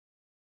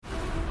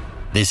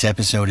This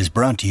episode is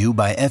brought to you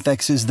by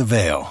FX's The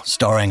Veil,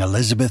 starring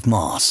Elizabeth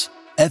Moss.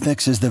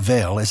 FX's The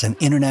Veil is an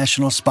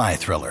international spy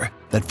thriller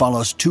that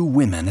follows two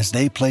women as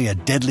they play a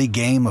deadly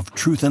game of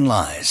truth and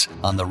lies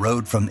on the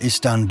road from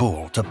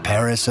Istanbul to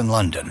Paris and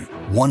London.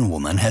 One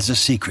woman has a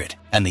secret,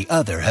 and the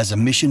other has a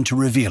mission to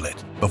reveal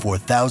it before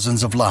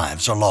thousands of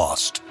lives are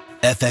lost.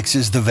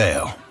 FX's The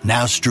Veil,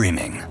 now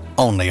streaming,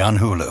 only on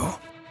Hulu.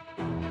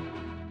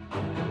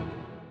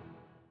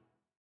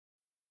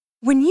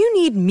 When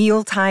you need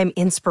mealtime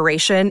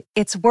inspiration,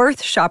 it's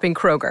worth shopping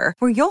Kroger,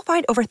 where you'll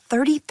find over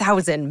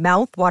 30,000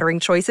 mouth-watering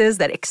choices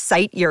that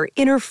excite your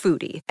inner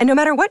foodie. And no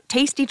matter what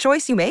tasty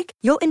choice you make,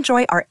 you'll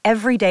enjoy our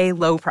everyday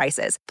low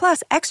prices,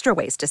 plus extra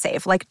ways to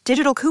save, like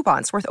digital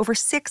coupons worth over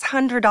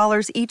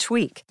 $600 each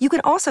week. You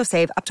can also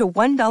save up to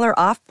 $1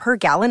 off per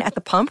gallon at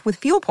the pump with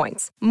fuel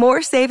points.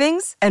 More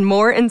savings and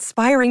more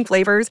inspiring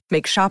flavors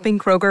make shopping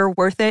Kroger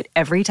worth it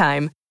every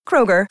time.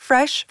 Kroger,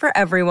 fresh for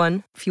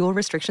everyone. Fuel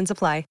restrictions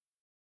apply.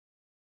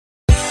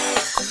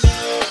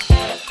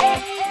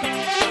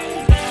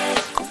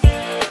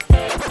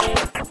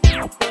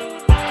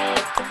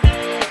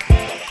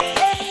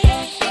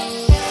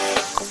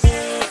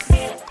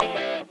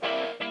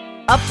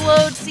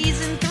 Upload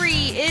Season 3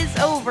 is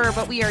over,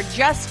 but we are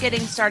just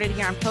getting started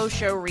here on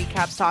post-show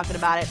recaps talking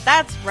about it.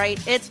 That's right,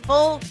 it's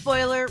full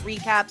spoiler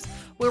recaps,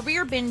 where we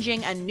are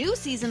binging a new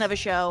season of a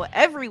show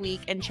every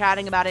week and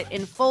chatting about it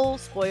in full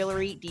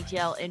spoilery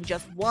detail in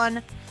just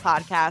one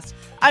podcast.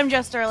 I'm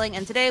Jess Sterling,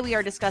 and today we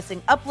are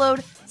discussing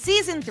Upload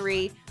Season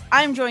 3.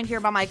 I'm joined here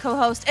by my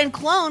co-host and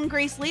clone,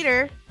 Grace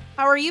Leader.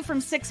 How are you from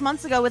 6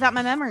 months ago without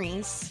my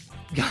memories?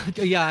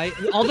 Yeah,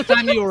 all the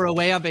time you were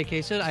away on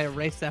vacation, I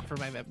erased that from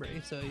my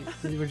memory. So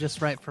you were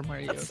just right from where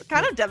you. That's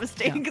kind of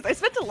devastating because I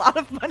spent a lot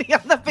of money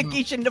on that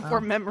vacation to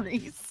form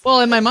memories.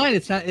 Well, in my mind,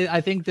 it's not. I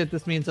think that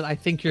this means that I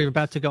think you're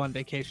about to go on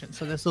vacation.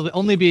 So this will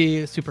only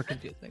be super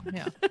confusing.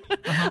 Yeah.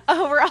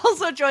 We're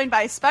also joined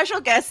by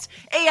special guest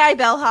AI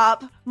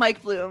bellhop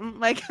Mike Bloom.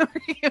 Mike, how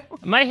are you?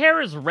 My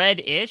hair is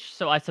red-ish,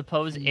 so I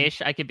suppose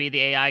ish I could be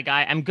the AI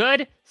guy. I'm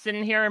good.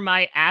 Sitting here in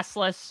my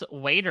assless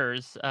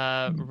waders,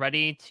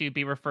 ready to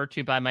be referred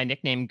to by my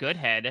nickname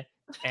Goodhead,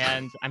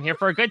 and I'm here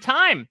for a good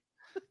time.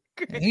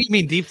 I think you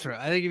mean Deep Throat.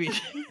 I think you mean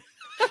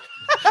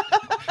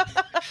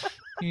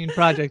you mean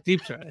Project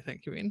Deep Throat. I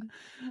think you mean.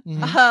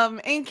 Mm-hmm.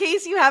 In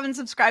case you haven't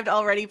subscribed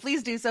already,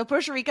 please do so.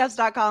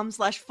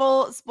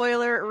 PushRecaps.com/full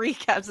spoiler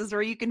recaps is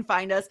where you can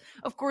find us.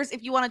 Of course,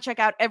 if you want to check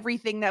out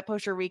everything that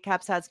Pusher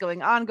Recaps has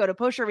going on, go to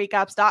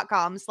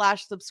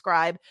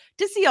PusherRecaps.com/subscribe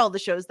to see all the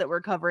shows that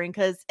we're covering,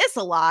 because it's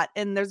a lot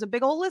and there's a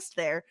big old list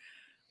there.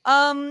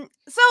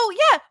 So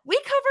yeah, we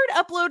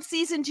covered Upload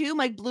Season 2.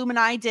 Mike Bloom and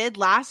I did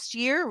last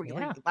year.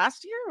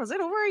 Last year? Was it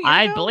over a year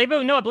I ago? believe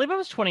it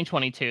was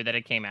 2022 that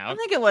it came out. I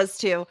think it was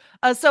too.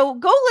 So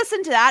go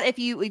listen to that if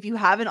you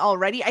haven't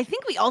already. I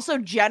think we also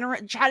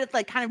chatted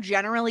like kind of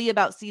generally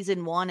about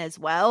Season 1 as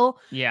well.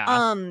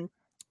 Yeah.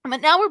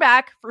 But now we're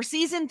back for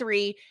Season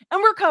 3,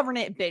 and we're covering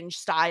it binge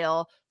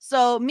style.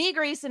 So me,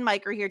 Grace, and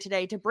Mike are here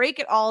today to break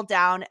it all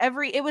down.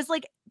 It was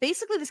like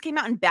basically this came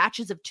out in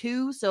batches of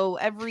 2, so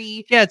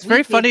every it's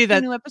very funny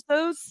that new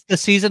episodes. The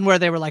season where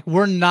they were like,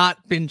 we're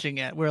not binging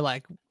it. We're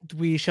like,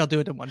 we shall do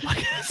it in one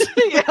podcast.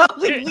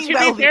 To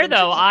be fair,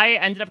 though, I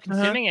ended up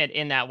consuming it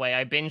in that way.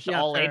 I binged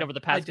all 8 over the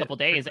past couple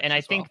days, and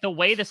I think the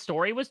way the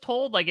story was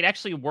told, like it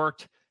actually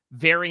worked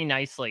very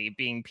nicely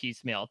being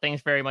piecemeal.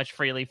 Things very much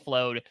freely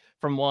flowed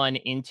from one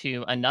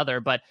into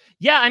another. But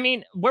yeah, I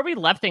mean, where we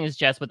left things,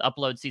 Jess, with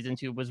Upload Season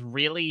 2 was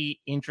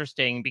really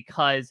interesting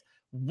because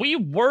we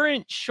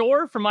weren't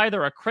sure from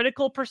either a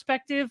critical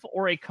perspective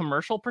or a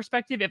commercial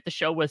perspective if the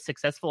show was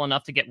successful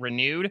enough to get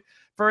renewed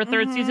for a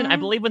third season. I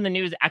believe when the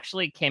news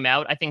actually came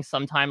out, I think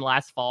sometime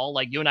last fall,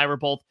 like you and I were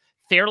both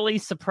fairly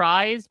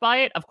surprised by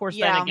it. Of course,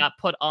 then it got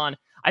put on.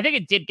 I think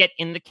it did get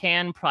in the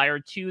can prior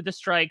to the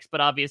strikes,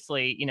 but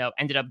obviously,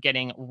 ended up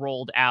getting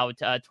rolled out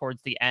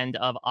towards the end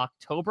of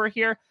October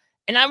here.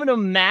 And I would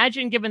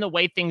imagine, given the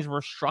way things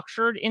were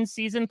structured in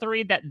Season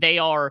 3, that they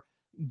are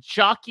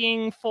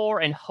jockeying for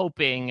and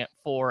hoping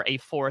for a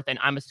fourth, and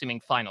I'm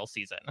assuming final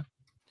season.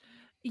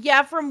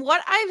 Yeah, from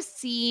what I've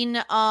seen,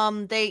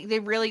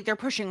 they're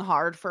pushing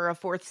hard for a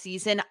fourth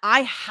season.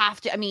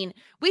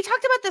 We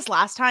talked about this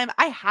last time.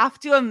 I have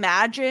to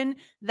imagine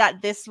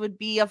that this would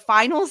be a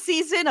final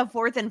season, a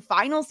fourth and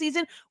final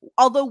season.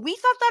 Although we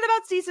thought that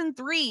about Season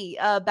 3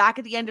 back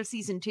at the end of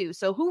Season 2.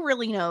 So who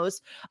really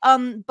knows?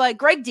 But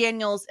Greg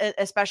Daniels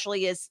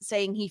especially is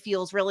saying he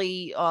feels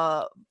really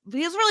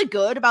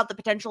good about the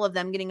potential of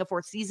them getting a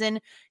fourth season.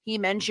 He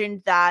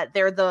mentioned that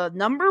they're the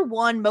number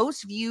 1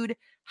 most viewed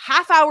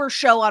half-hour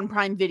show on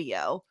Prime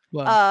Video.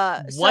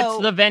 Wow.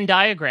 What's the Venn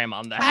diagram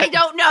on that? I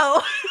don't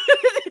know.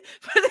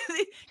 But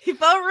he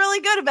felt really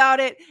good about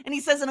it. And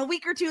he says in a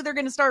week or 2, they're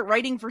going to start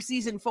writing for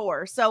Season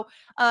 4. So,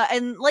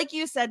 and like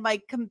you said,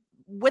 Mike,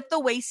 with the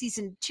way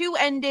Season 2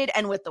 ended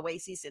and with the way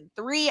Season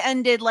 3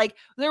 ended, like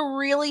they're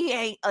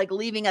really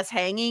leaving us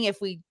hanging if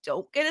we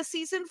don't get a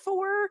Season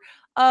 4.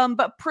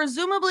 But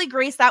presumably,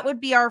 Grace, that would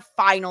be our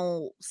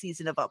final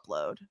season of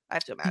Upload, I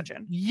have to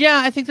imagine. Yeah,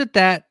 I think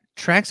that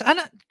tracks.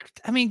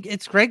 I mean,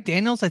 it's Greg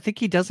Daniels. I think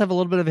he does have a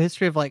little bit of a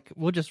history of like,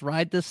 we'll just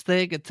ride this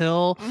thing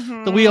until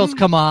the wheels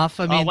come off.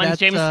 I mean, when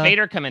James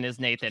Spader come in as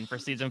Nathan for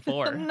season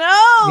 4.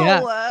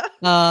 No.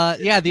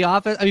 Yeah. The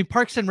Office. I mean,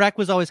 Parks and Rec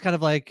was always kind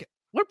of like,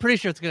 we're pretty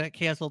sure it's going to get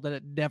canceled, and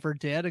it never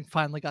did, and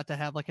finally got to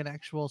have like an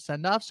actual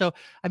send off. So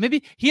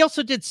maybe he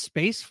also did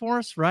Space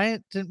Force,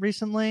 right?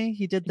 Recently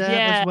he did that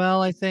as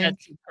well. I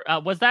think.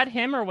 Was that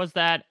him or was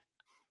that?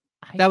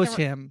 That was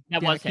him.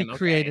 That was him. He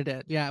created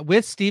it. Yeah.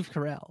 With Steve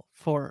Carell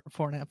for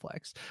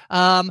Netflix.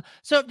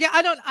 So yeah,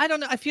 I don't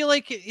know. I feel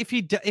like if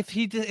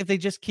they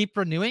just keep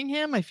renewing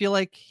him, I feel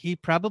like he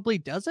probably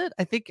does it.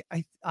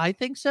 I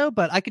think so,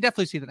 but I could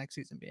definitely see the next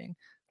season being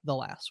the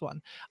last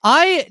one.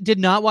 I did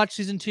not watch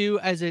season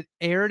 2 as it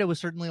aired. It was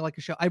certainly like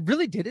a show. I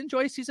really did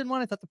enjoy season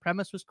 1. I thought the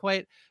premise was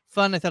quite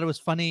fun. I thought it was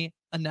funny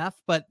enough,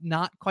 but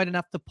not quite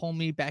enough to pull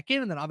me back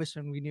in. And then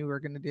obviously when we knew we were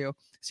going to do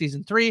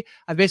season 3,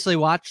 I basically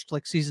watched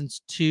like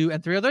seasons 2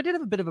 and 3, although I did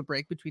have a bit of a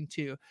break between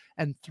 2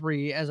 and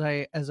 3 as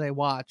I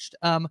watched.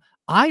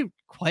 I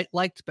quite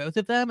liked both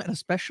of them, and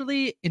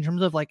especially in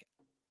terms of like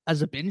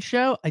as a binge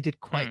show, I did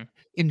quite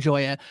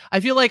enjoy it.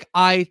 I feel like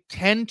I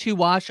tend to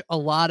watch a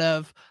lot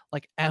of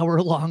like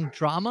hour-long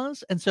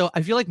dramas, and so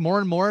I feel like more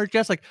and more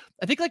just like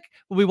I think like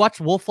when we watched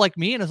Wolf Like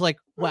Me, and it's like,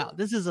 wow,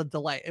 this is a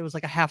delight. It was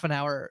like a half an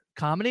hour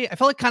comedy. I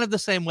felt like kind of the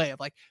same way of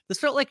like this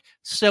felt like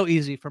so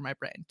easy for my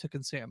brain to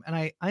consume, and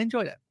I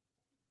enjoyed it.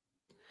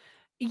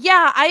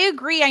 Yeah, I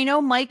agree. I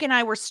know Mike and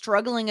I were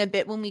struggling a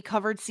bit when we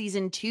covered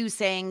season 2,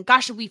 saying,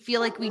 gosh, we feel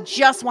like we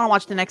just want to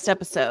watch the next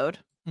episode.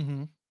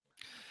 Mm-hmm.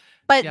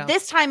 But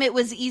this time it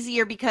was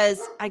easier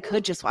because I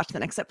could just watch the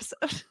next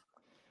episode.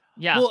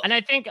 Yeah, well, and I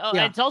think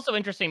it's also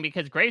interesting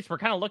because, Grace, we're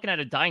kind of looking at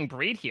a dying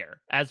breed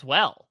here as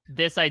well.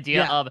 This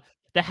idea of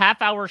the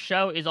half-hour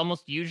show is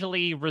almost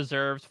usually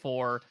reserved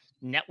for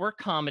network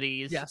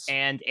comedies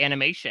and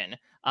animation.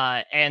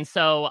 And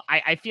so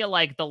I feel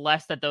like the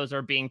less that those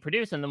are being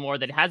produced and the more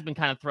that has been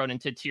kind of thrown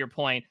into, to your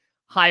point,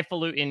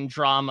 highfalutin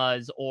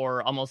dramas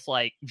or almost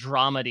like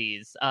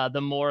dramedies,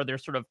 the more they're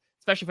sort of,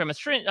 especially from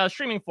a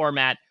streaming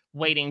format,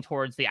 waiting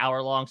towards the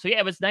hour long. So yeah,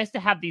 it was nice to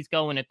have these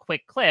go in a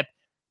quick clip.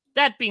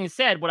 That being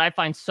said, what I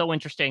find so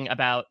interesting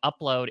about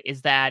Upload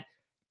is that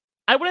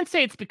I wouldn't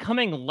say it's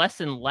becoming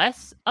less and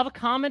less of a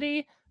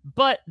comedy,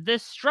 but the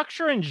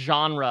structure and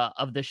genre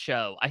of the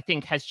show, I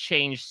think, has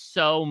changed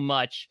so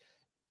much.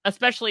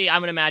 Especially, I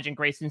would imagine,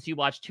 Grace, since you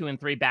watched 2 and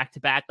 3 back to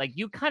back, like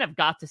you kind of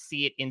got to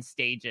see it in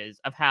stages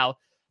of how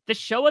the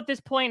show at this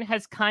point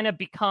has kind of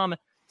become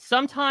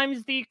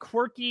sometimes the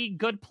quirky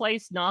Good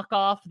Place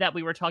knockoff that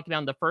we were talking about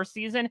in the first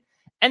season.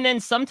 And then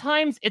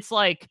sometimes it's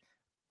like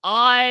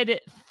odd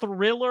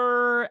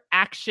thriller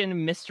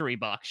action mystery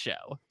box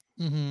show.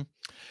 Mm-hmm.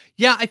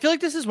 Yeah, I feel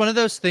like this is one of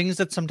those things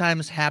that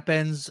sometimes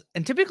happens,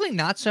 and typically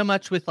not so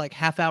much with like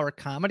half-hour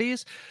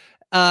comedies.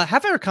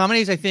 Half-hour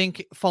comedies, I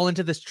think, fall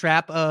into this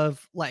trap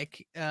of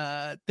like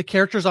the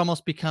characters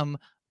almost become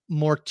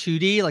more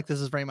 2D. Like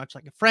this is very much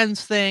like a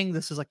Friends thing.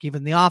 This is like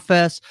even The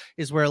Office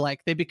is where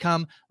like they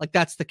become like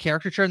that's the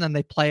caricature and then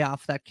they play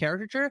off that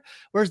caricature.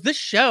 Whereas this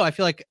show, I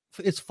feel like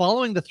it's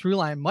following the through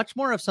line much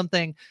more of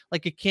something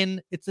like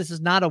this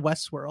is not a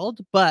Westworld,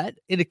 but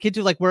it akin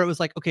to like where it was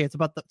like, okay, it's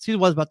about season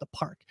was about the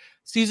park.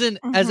 Season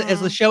as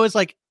the show is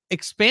like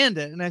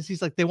expanded and as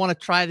he's like they want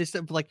to try this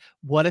like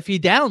what if he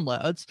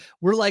downloads?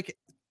 We're like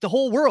the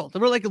whole world.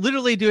 We're like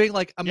literally doing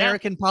like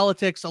American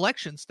politics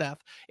election stuff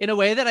in a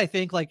way that I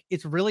think like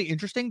it's really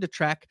interesting to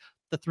track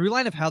the through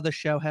line of how the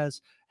show has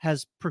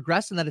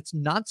progressed and that it's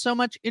not so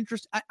much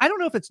interest. I don't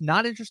know if it's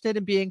not interested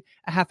in being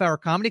a half-hour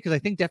comedy because I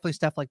think definitely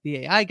stuff like the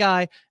AI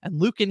guy and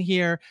Luke in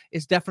here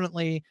is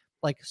definitely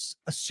like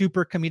a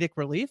super comedic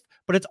relief,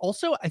 but it's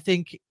also, I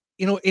think,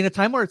 you know, in a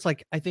time where it's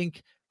like, I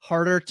think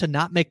harder to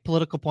not make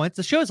political points.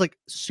 The show is like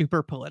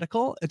super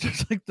political. It's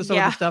just like some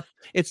of the stuff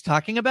it's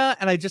talking about.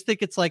 And I just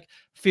think it's like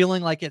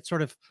feeling like it's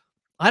sort of,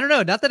 I don't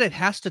know, not that it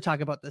has to talk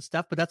about this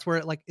stuff, but that's where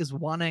it like is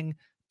wanting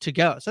to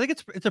go. So I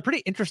think it's a pretty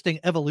interesting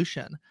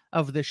evolution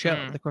of the show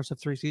over the course of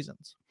 3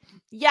 seasons.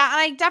 Yeah. And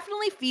I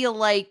definitely feel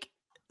like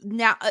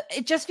now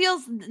it just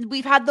feels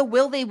we've had the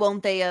will they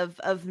won't they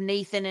of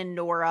Nathan and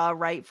Nora,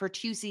 right, for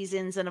 2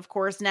 seasons. And of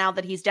course, now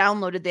that he's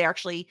downloaded, they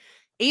actually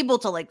able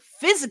to like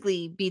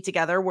physically be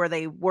together where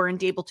they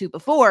weren't able to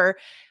before,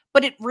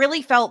 but it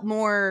really felt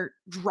more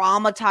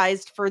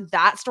dramatized for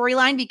that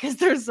storyline because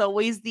there's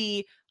always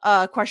the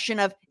question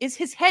of, is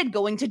his head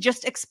going to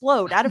just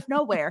explode out of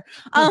nowhere?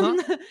 And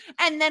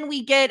then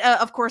we get,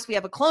 of course, we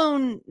have a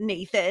clone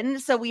Nathan.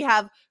 So we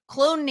have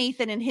clone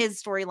Nathan and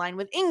his storyline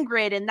with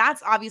Ingrid, and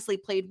that's obviously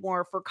played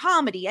more for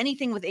comedy.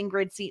 Anything with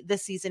Ingrid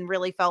this season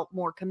really felt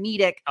more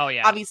comedic. Oh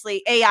yeah,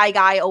 obviously AI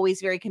guy,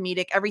 always very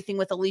comedic. Everything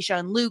with Alicia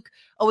and Luke,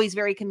 always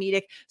very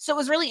comedic. So it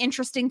was really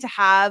interesting to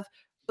have,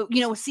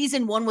 you know,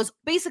 season 1 was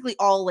basically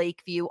all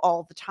Lakeview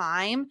all the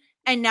time.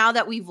 And now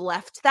that we've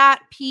left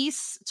that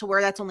piece to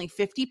where that's only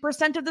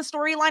 50% of the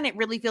storyline, it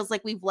really feels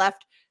like we've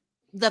left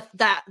the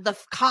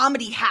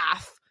comedy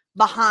half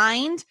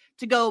behind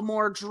to go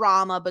more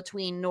drama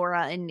between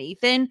Nora and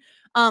Nathan.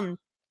 And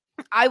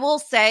I will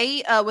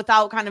say,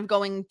 without kind of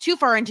going too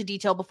far into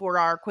detail before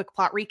our quick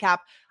plot recap,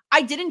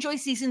 I did enjoy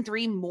season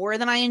 3 more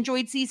than I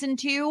enjoyed season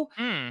 2.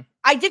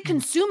 I did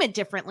consume it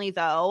differently,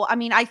 though. I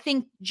mean, I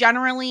think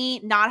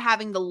generally not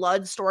having the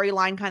Ludd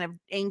storyline kind of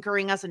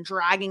anchoring us and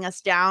dragging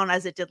us down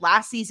as it did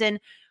last season,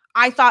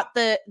 I thought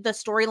the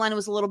storyline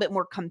was a little bit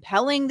more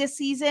compelling this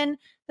season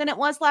than it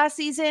was last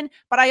season,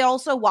 but I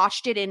also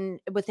watched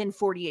it within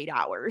 48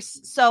 hours.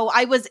 So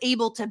I was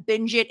able to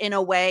binge it in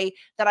a way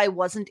that I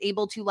wasn't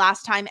able to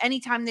last time.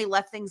 Anytime they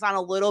left things on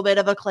a little bit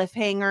of a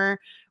cliffhanger,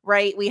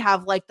 right? We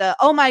have like the,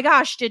 oh my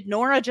gosh, did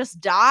Nora just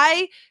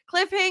die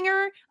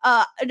cliffhanger?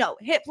 No,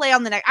 hit play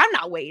on the next. I'm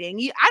not waiting.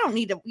 I don't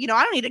need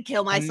to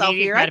kill myself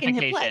here. I can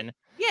hit play.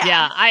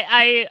 Yeah,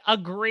 I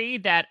agree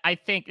that I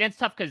think it's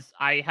tough because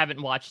I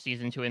haven't watched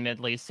season 2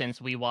 admittedly since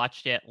we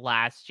watched it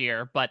last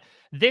year, but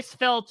this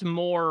felt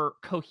more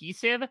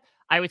cohesive,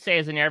 I would say,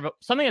 as a narrative.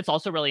 Something that's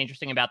also really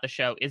interesting about the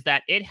show is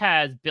that it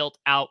has built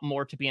out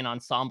more to be an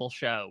ensemble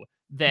show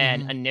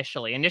than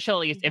initially.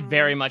 Initially, it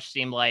very much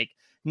seemed like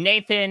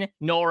Nathan,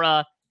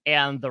 Nora,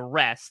 and the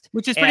rest.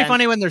 Which is pretty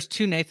funny when there's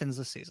 2 Nathans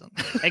this season.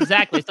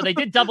 Exactly. So they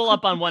did double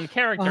up on one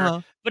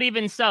character. But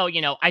even so,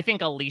 I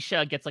think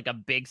Alicia gets like a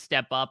big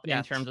step up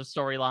in terms of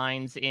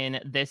storylines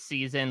in this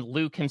season.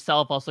 Luke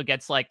himself also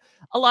gets like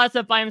a lot of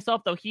stuff by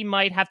himself, though he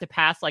might have to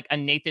pass like a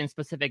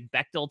Nathan-specific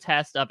Bechdel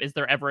test of, is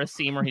there ever a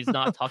scene where he's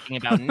not talking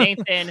about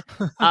Nathan?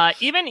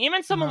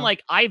 Even someone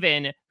like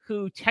Ivan,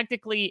 who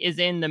technically is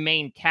in the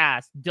main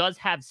cast, does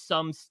have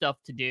some stuff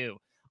to do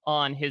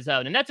on his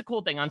own, and that's a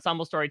cool thing.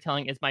 Ensemble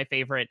storytelling is my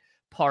favorite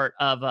part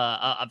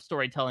of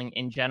storytelling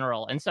in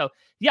general, and so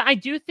I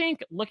do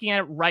think, looking at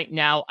it right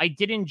now, I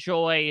did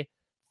enjoy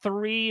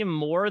 3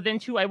 more than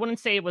 2. I wouldn't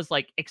say it was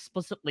like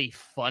explicitly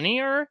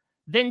funnier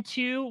than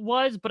 2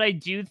 was, but I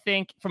do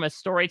think from a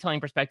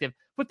storytelling perspective,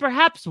 with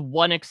perhaps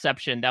one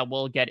exception that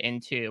we'll get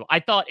into,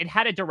 I thought it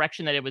had a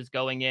direction that it was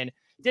going in.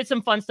 Did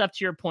some fun stuff,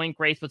 to your point,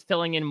 Grace, with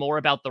filling in more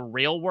about the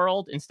real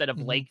world instead of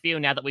Lakeview,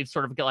 now that we've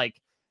sort of like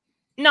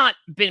not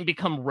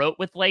become rote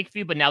with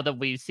Lakeview, but now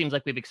that seems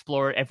like we've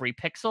explored every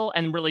pixel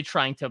and really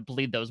trying to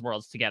bleed those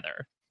worlds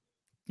together.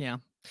 Yeah.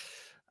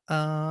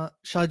 Shall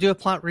I do a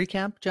plot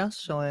recap,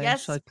 Jess?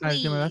 Yes, shall I try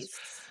to do my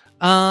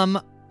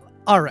best?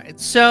 All right,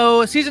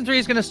 so season 3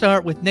 is going to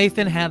start with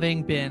Nathan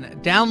having been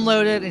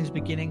downloaded and he's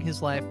beginning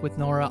his life with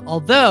Nora,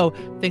 although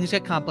things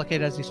get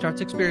complicated as he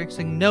starts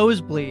experiencing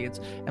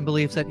nosebleeds and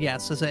believes that,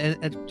 yes,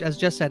 as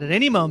Jess said, at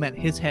any moment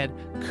his head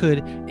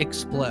could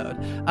explode.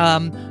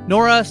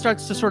 Nora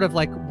starts to sort of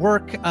like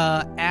work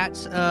at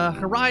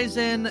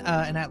Horizon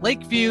and at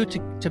Lakeview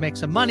to make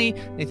some money.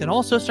 Nathan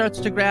also starts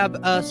to grab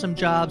some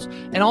jobs,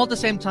 and all at the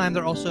same time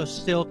they're also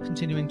still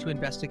continuing to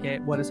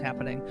investigate what is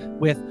happening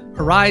with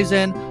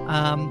Horizon.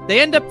 They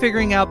end up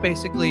figuring out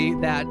basically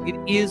that it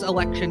is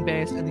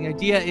election-based, and the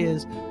idea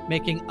is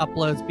making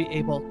uploads be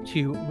able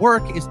to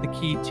work is the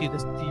key to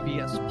this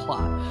devious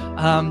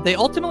plot. They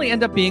ultimately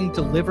end up being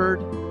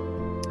delivered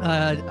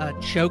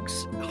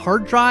Choke's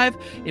hard drive,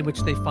 in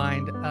which they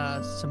find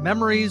some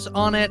memories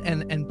on it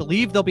and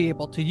believe they'll be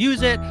able to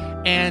use it.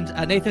 And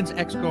Nathan's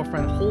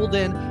ex-girlfriend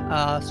Holden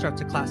starts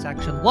a class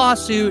action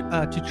lawsuit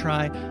to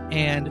try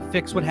and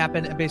fix what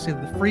happened. And basically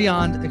the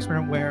Freon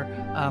experiment, where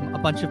a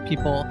bunch of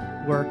people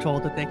were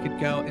told that they could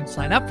go and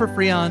sign up for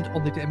Freon,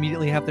 only to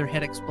immediately have their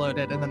head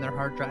exploded and then their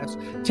hard drives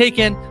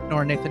taken. Nora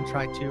and Nathan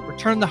try to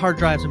return the hard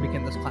drives and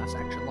begin this class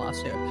action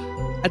lawsuit.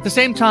 At the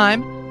same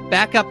time,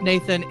 backup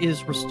Nathan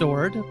is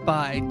restored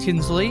by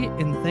Tinsley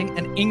in the thing,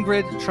 and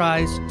Ingrid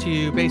tries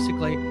to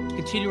basically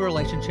continue a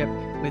relationship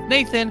with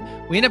Nathan.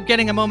 We end up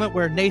getting a moment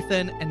where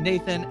Nathan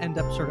end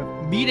up sort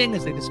of meeting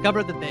as they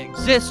discover that they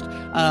exist,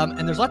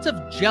 and there's lots of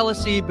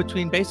jealousy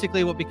between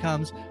basically what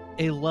becomes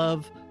a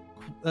love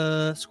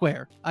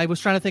square. I was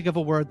trying to think of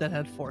a word that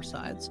had 4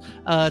 sides.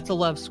 It's a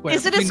love square.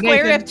 Is it a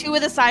square if 2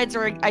 of the sides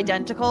are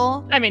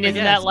identical? I mean,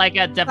 isn't that like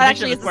a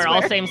definition of a square?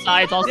 All same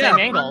sides, all same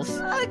angles.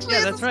 Yeah,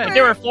 that's right. If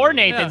there were 4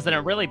 Nathans, then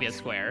it'd really be a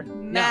square.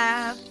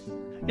 Math.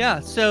 Yeah,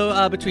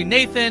 so between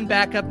Nathan,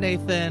 backup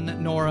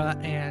Nathan, Nora,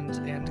 and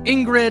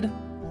Ingrid,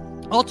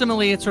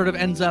 ultimately it sort of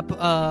ends up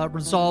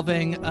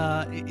resolving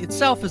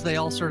itself as they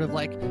all sort of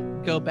like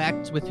go back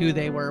with who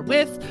they were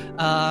with,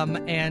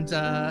 and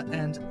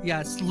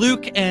yes,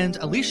 Luke and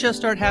Alicia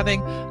start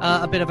having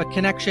a bit of a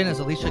connection as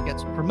Alicia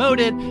gets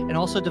promoted and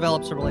also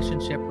develops a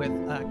relationship with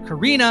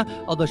Karina,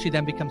 although she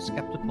then becomes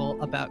skeptical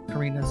about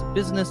Karina's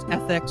business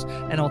ethics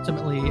and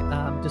ultimately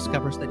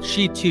discovers that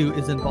she too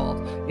is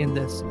involved in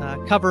this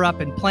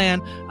cover-up and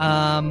plan.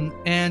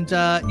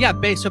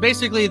 So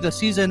basically the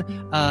season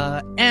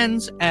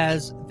ends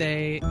as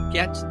they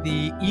get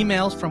the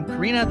emails from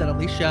Karina that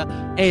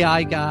Alicia,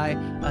 AI guy,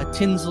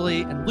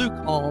 Tinsley, and Luke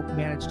all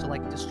manage to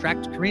like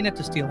distract Karina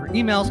to steal her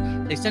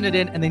emails. They send it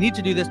in, and they need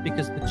to do this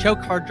because the Choke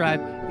hard drive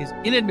is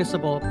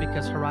inadmissible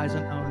because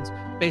Horizon owns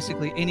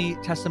basically any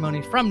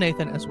testimony from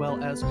Nathan as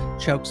well as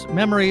Choke's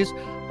memories.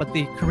 But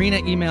the Karina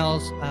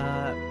emails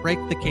break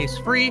the case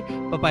free,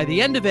 but by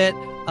the end of it,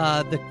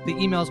 the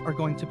emails are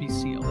going to be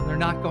sealed and they're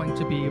not going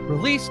to be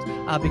released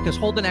because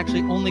Holden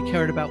actually only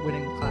cared about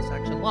winning the class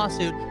action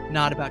lawsuit,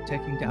 not about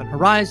taking down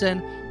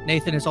Horizon.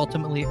 Nathan is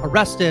ultimately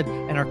arrested,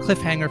 and our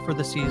cliffhanger for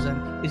the season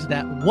is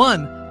that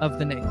one of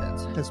the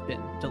Nathans has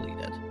been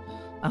deleted.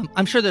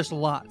 I'm sure there's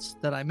lots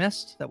that I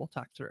missed that we'll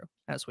talk through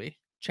as we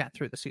chat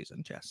through the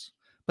season, Jess.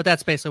 But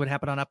that's basically what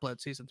happened on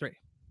Upload Season 3.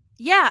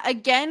 Yeah,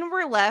 again,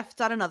 we're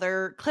left on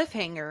another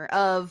cliffhanger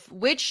of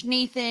which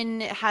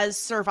Nathan has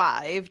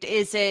survived.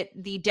 Is it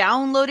the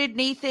downloaded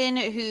Nathan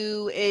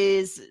who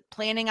is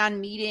planning on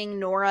meeting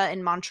Nora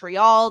in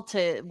Montreal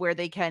to where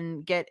they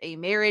can get a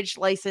marriage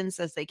license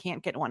as they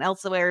can't get one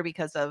elsewhere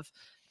because of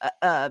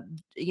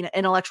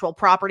intellectual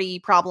property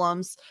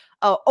problems?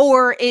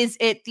 Or is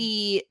it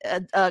the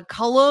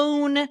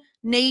Cologne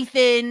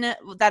Nathan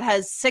that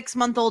has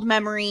 6-month-old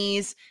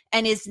memories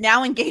and is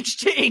now engaged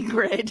to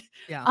Ingrid?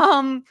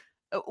 Yeah.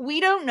 We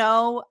don't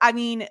know. I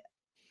mean,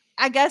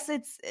 I guess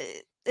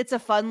it's a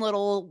fun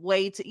little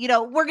way to,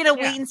 we're going to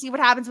wait and see what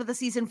happens with the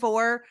season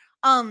 4.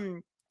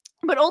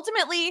 But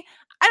ultimately,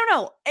 I don't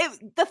know.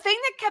 The thing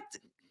that kept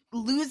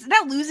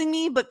not losing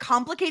me, but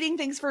complicating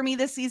things for me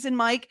this season,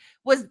 Mike,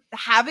 was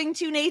having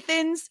 2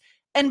 Nathans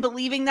and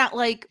believing that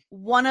like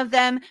one of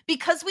them,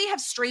 because we have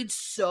strayed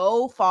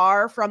so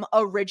far from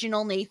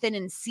original Nathan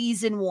in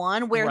season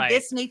 1, where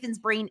this Nathan's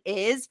brain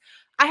is,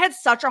 I had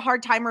such a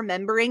hard time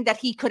remembering that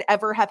he could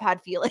ever have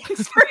had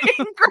feelings for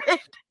Ingrid.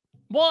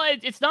 Well,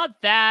 it's not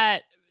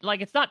that,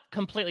 like, it's not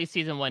completely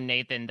season 1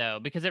 Nathan, though,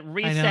 because it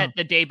reset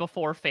the day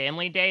before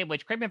Family Day,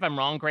 which, correct me if I'm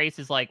wrong, Grace,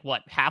 is like,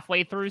 what,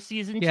 halfway through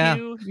season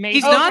 2? Maybe?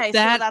 He's not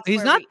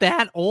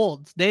that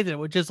old, Nathan,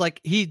 which is like,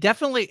 he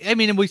definitely, I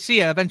mean, and we see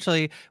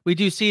eventually, we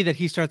do see that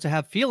he starts to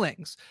have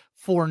feelings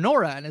for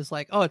Nora and is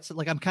like, oh, it's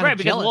like, I'm kind of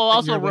jealous. Because we'll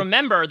also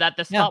remember that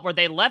the spot where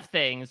they left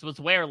things was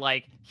where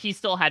like he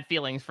still had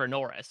feelings for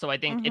Nora. So I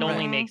think it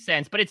only makes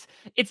sense, but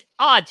it's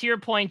odd to your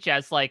point,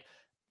 Jess, like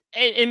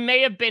it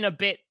may have been a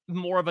bit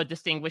more of a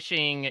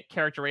distinguishing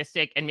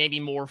characteristic and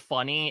maybe more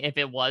funny if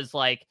it was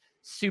like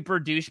super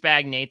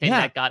douchebag Nathan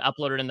that got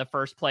uploaded in the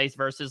first place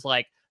versus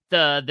like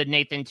the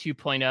Nathan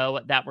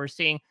 2.0 that we're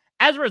seeing.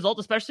 As a result,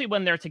 especially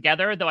when they're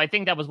together, though, I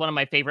think that was one of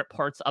my favorite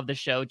parts of the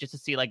show, just to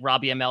see like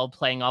Robbie Amell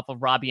playing off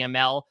of Robbie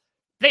Amell.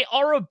 They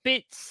are a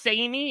bit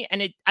samey,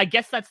 and I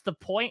guess that's the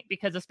point,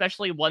 because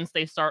especially once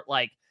they start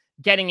like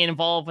getting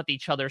involved with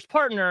each other's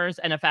partners,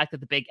 and the fact that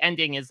the big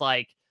ending is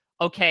like,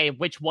 okay,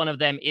 which one of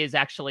them is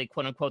actually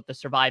quote unquote the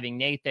surviving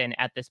Nathan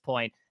at this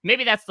point?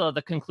 Maybe that's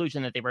the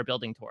conclusion that they were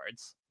building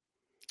towards.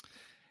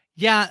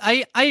 Yeah,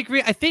 I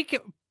agree. I think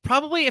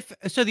probably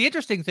the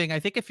interesting thing, I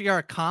think if you're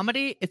a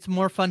comedy, it's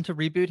more fun to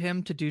reboot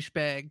him to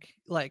douchebag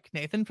like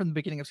Nathan from the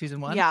beginning of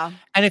season 1. Yeah.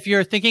 And if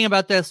you're thinking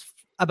about this,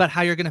 about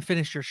how you're going to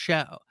finish your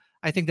show,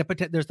 I think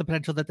that there's the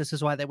potential that this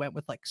is why they went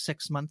with like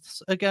 6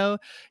 months ago,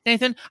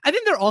 Nathan. I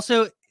think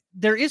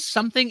there is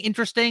something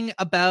interesting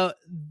about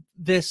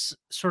this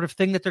sort of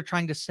thing that they're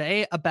trying to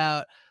say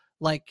about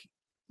like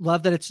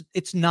love, that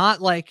it's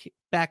not like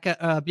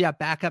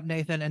backup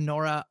Nathan and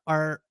Nora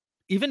are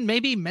even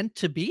maybe meant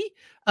to be,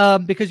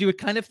 because you would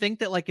kind of think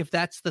that like if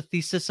that's the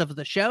thesis of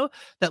the show,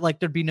 that like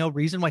there'd be no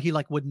reason why he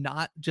like would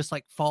not just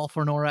like fall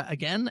for Nora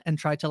again and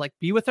try to like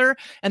be with her.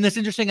 And this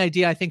interesting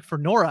idea, I think, for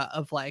Nora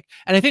of like,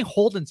 and I think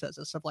Holden says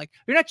this, of like,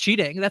 you're not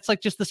cheating, that's like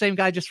just the same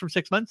guy just from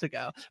 6 months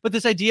ago. But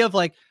this idea of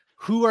like,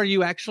 who are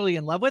you actually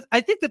in love with?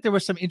 I think that there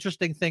were some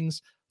interesting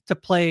things to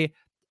play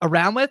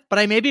around with, but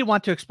I maybe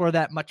want to explore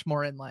that much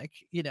more in like,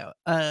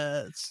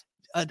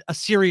 a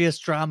serious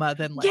drama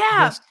than like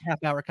this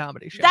half-hour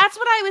comedy show. That's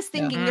what I was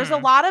thinking. Yeah. There's a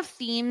lot of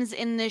themes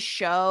in this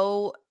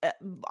show,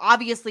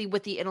 obviously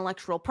with the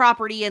intellectual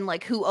property and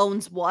like who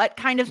owns what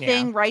kind of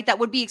thing, right? That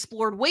would be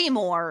explored way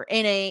more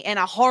in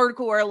a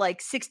hardcore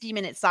like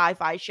 60-minute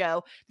sci-fi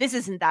show. This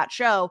isn't that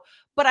show,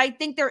 but I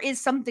think there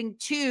is something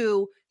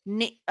to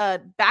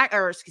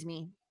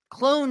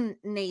clone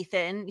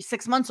Nathan,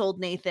 6 months old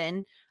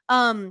Nathan,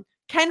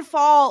 can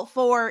fall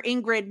for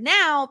Ingrid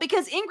now,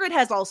 because Ingrid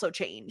has also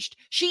changed.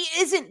 She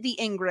isn't the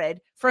Ingrid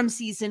from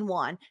season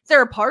 1. There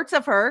are parts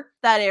of her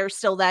that are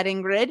still that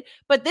Ingrid,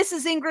 but this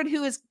is Ingrid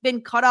who has been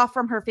cut off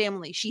from her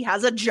family. She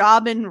has a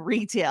job in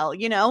retail,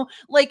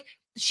 like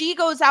she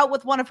goes out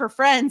with one of her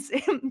friends.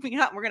 We're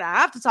going to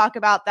have to talk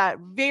about that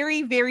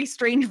very, very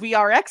strange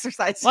VR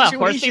exercise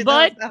situation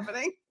that's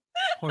happening.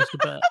 Horsey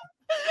butt.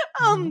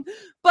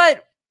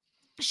 But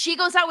she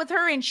goes out with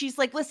her and she's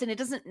like, listen, it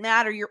doesn't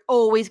matter. You're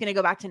always going to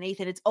go back to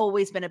Nathan. It's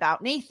always been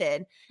about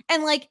Nathan.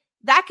 And like,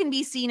 that can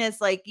be seen as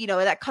like,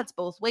 that cuts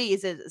both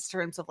ways in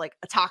terms of like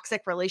a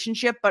toxic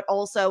relationship, but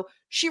also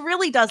she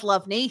really does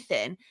love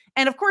Nathan.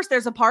 And of course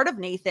there's a part of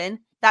Nathan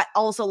that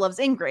also loves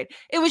Ingrid.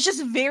 It was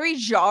just very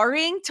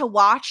jarring to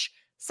watch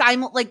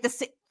the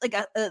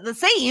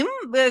same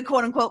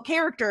quote unquote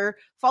character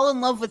fall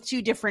in love with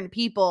 2 different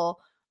people,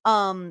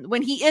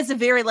 when he is a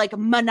very like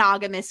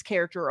monogamous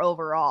character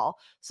overall.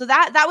 So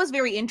that was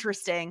very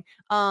interesting.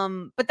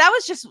 But that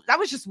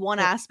was just one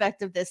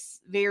aspect of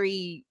this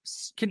very,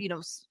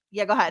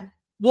 go ahead.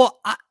 Well,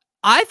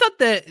 I thought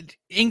that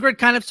Ingrid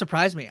kind of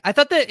surprised me. I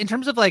thought that in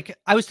terms of like,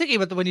 I was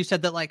thinking about when you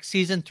said that like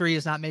season 3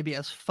 is not maybe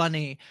as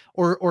funny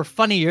or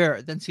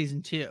funnier than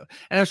season 2.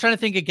 And I was trying to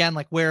think again,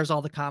 like, where's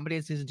all the comedy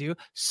in season 2?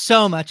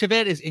 So much of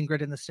it is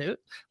Ingrid in the suit.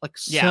 Like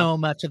so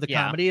much of the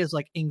comedy is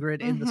like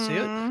Ingrid in the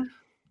suit.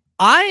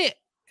 I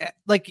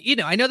like, you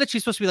know, I know that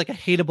she's supposed to be like a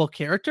hateable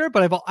character,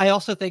 but I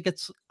also think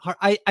it's hard.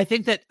 I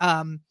think that,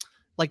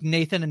 like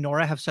Nathan and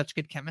Nora have such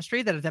good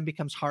chemistry that it then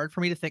becomes hard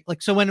for me to think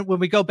like, so when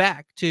we go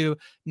back to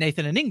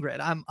Nathan and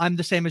Ingrid, I'm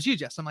the same as you,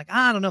 Jess. I'm like,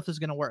 I don't know if this is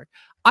going to work.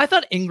 I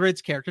thought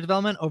Ingrid's character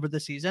development over the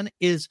season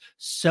is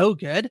so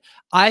good.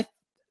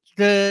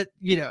 The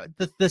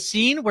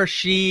scene where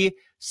she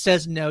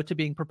says no to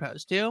being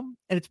proposed to,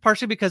 and it's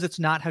partially because it's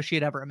not how she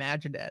had ever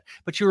imagined it,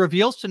 but she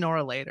reveals to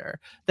Nora later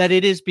that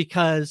it is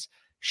because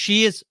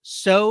she's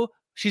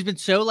been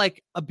so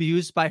like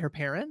abused by her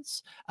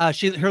parents.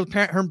 She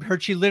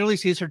literally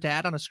sees her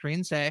dad on a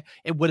screen say,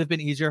 "It would have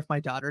been easier if my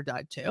daughter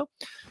died too."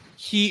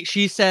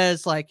 She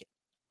says like,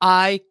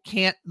 I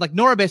can't, like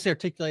Nora basically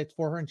articulates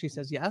for her and she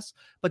says yes.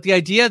 But the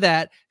idea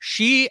that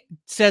she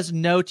says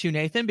no to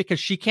Nathan because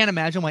she can't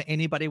imagine why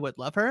anybody would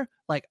love her.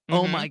 Like,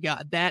 oh my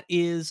God, that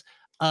is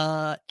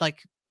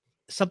like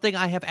something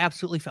I have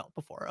absolutely felt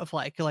before of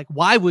like,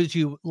 why would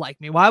you like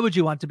me? Why would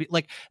you want to be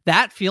like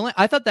that feeling?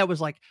 I thought that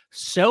was like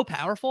so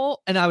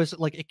powerful. And I was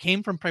like, it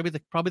came from probably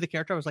the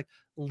character I was like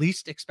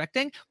least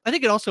expecting. I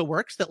think it also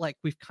works that like,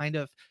 we've kind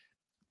of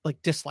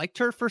like disliked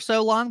her for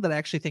so long that I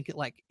actually think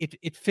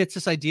it fits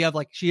this idea of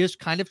like, she's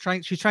trying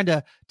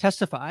to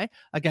testify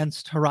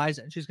against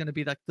Horizon. She's going to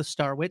be like the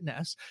star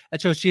witness.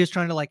 And so she is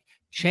trying to like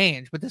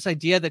change, but this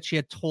idea that she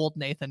had told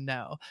Nathan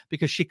no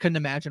because she couldn't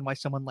imagine why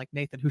someone like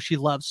Nathan, who she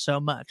loves so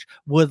much,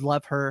 would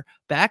love her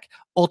back.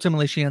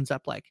 Ultimately, she ends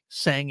up like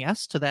saying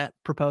yes to that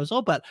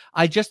proposal. But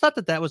I just thought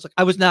that was like,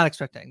 I was not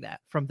expecting that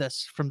from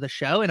the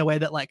show in a way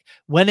that like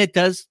when it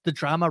does the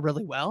drama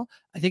really well,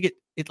 I think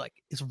it like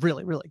is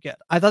really, really good.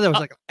 I thought that was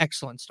like an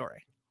excellent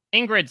story.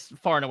 Ingrid's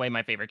far and away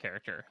my favorite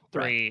character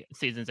 3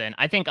 seasons in.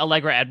 I think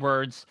Allegra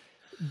Edwards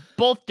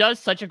both does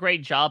such a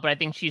great job, but I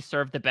think she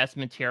served the best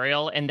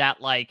material in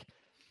that like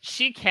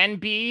she can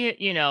be,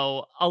 you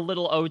know, a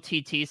little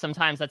OTT.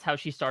 Sometimes that's how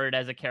she started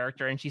as a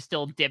character, and she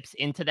still dips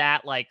into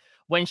that. Like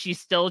when she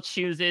still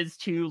chooses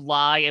to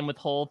lie and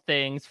withhold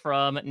things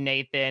from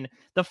Nathan,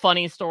 the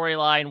funny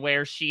storyline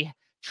where she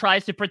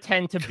tries to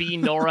pretend to be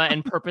Nora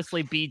and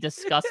purposely be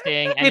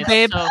disgusting. And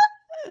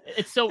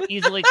it's so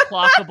easily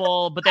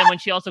clockable. But then when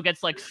she also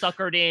gets like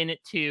suckered in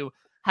to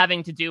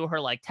having to do her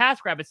like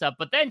TaskRabbit stuff,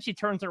 but then she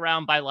turns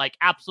around by like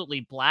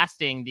absolutely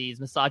blasting these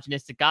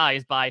misogynistic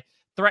guys by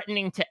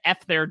threatening to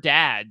F their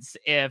dads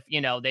if,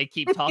 you know, they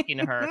keep talking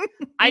to her.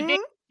 I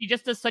think she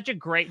just does such a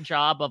great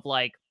job of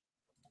like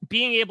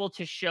being able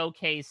to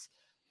showcase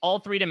all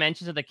 3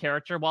 dimensions of the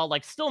character while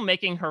like still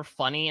making her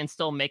funny and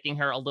still making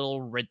her a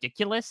little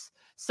ridiculous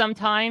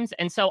sometimes.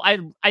 And so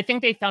I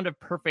think they found a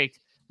perfect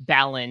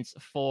balance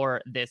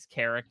for this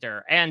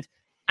character. And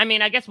I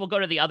mean, I guess we'll go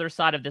to the other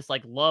side of this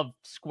like love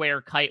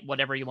square kite,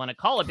 whatever you want to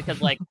call it,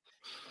 because like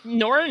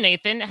Nora and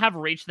Nathan have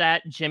reached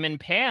that Jim and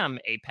Pam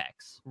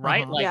apex,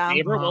 right?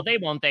 They were, will they,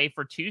 won't they,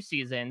 for 2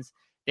 seasons.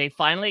 They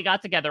finally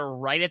got together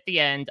right at the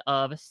end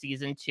of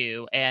season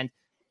 2. And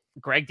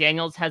Greg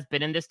Daniels has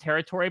been in this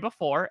territory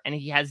before, and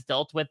he has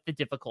dealt with the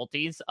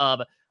difficulties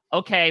of,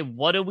 okay,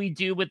 what do we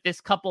do with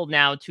this couple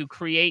now to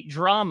create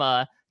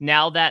drama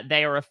now that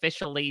they are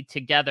officially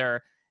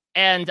together?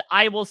 And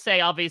I will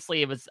say,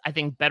 obviously, it was, I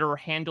think, better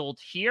handled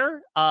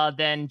here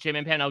than Jim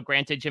and Pam. Now,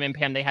 granted, Jim and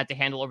Pam, they had to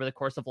handle over the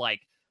course of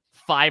like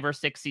 5 or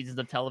 6 seasons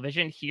of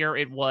television. Here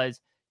it was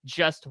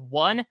just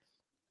 1.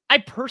 I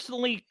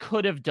personally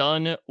could have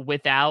done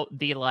without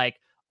the like,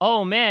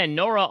 oh man,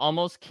 Nora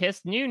almost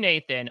kissed new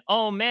Nathan.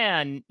 Oh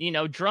man, you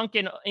know,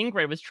 drunken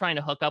Ingrid was trying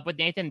to hook up with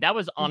Nathan. That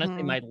was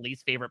honestly my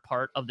least favorite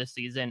part of the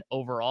season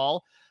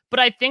overall.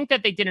 But I think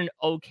that they did an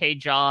okay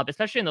job,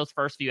 especially in those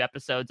first few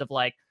episodes of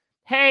like,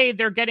 hey,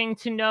 they're getting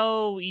to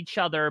know each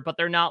other, but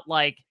they're not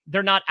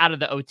out of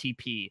the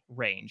OTP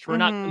range. We're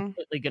not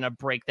completely going to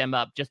break them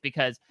up just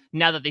because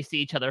now that they see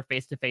each other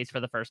face to face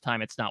for the first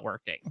time, it's not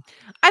working.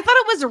 I thought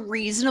it was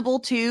reasonable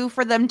too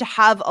for them to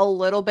have a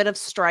little bit of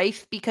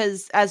strife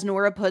because, as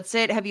Nora puts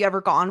it, have you ever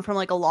gone from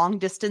like a long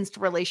distance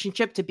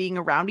relationship to being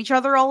around each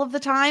other all of the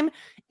time?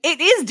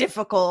 It is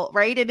difficult,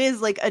 right? It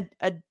is like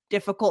a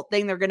difficult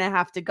thing they're going to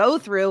have to go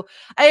through.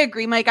 I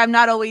agree, Mike. I'm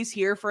not always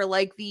here for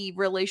like the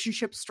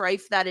relationship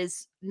strife that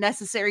is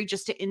necessary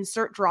just to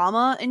insert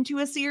drama into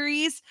a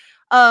series.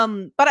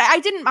 But I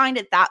didn't mind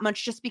it that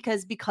much just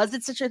because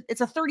it's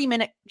a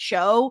 30-minute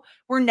show.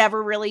 We're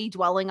never really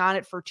dwelling on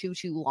it for too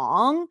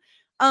long.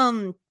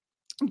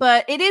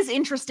 But it is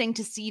interesting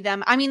to see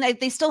them. I mean,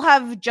 they still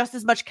have just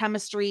as much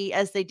chemistry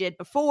as they did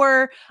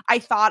before.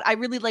 I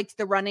really liked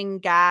the running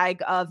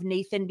gag of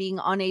Nathan being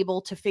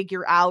unable to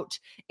figure out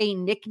a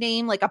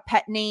nickname, like a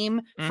pet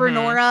name for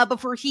Nora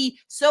before he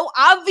so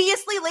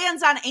obviously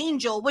lands on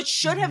Angel, which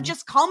should have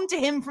just come to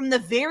him from the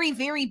very,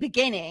 very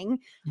beginning.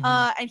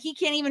 And he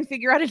can't even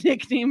figure out a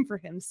nickname for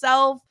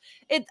himself.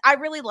 I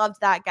really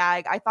loved that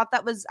gag. I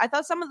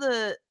thought some of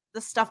the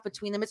stuff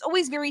between them, it's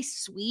always very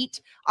sweet.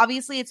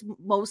 Obviously, it's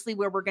mostly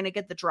where we're going to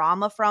get the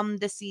drama from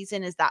this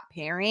season is that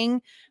pairing.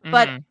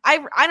 But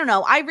I don't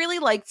know. I really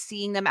liked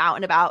seeing them out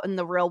and about in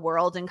the real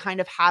world and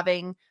kind of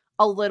having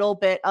a little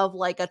bit of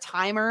like a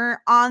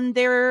timer on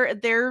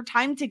their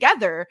time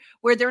together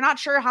where they're not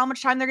sure how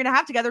much time they're going to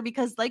have together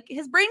because like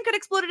his brain could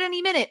explode at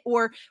any minute,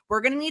 or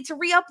we're going to need to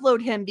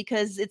re-upload him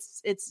because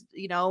it's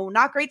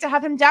not great to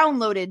have him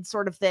downloaded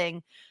sort of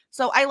thing.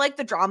 So I like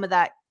the drama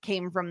that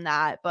came from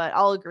that, but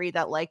I'll agree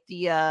that like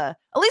at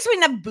least we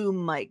didn't have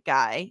Boom Mic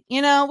Guy. We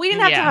didn't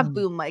have to have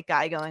Boom Mic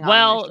Guy going on.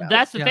 Well,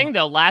 that's the thing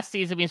though. Last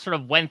season we sort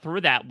of went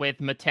through that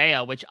with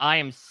Mateo, which I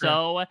am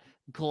so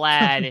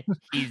glad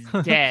he's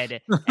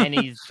dead and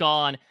he's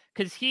gone,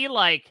 because he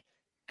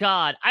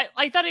God,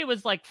 I thought it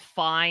was like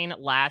fine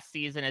last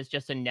season as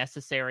just a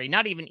necessary,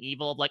 not even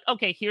evil, like,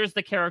 okay, here's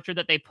the character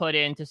that they put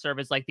in to serve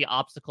as like the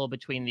obstacle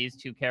between these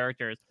two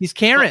characters. He's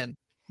Karen.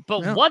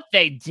 But what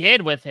they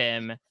did with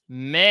him,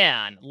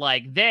 man,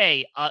 like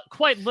they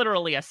quite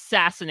literally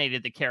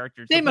assassinated the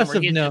characters. They must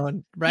have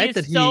known, right?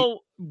 He's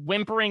so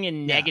whimpering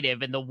and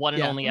negative in the one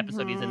and only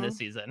episode he's in this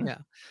season.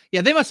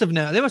 Yeah, they must have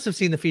known. They must have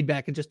seen the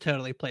feedback and just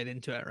totally played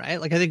into it,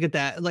 right? Like I think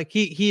that like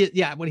he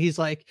when he's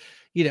like,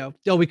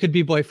 we could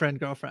be boyfriend,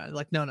 girlfriend.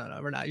 Like, no,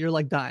 we're not. You're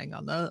like dying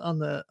on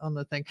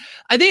the thing.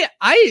 I think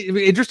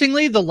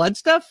interestingly, the Lud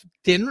stuff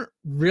didn't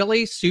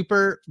really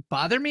super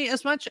bother me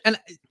as much. And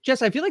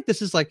Jess, I feel like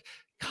this is like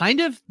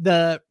kind of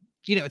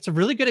it's a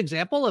really good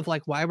example of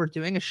like why we're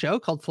doing a show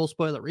called Full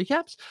Spoiler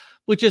Recaps,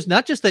 which is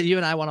not just that you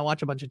and I want to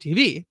watch a bunch of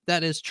TV.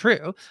 That is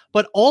true.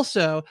 But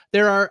also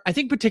there are, I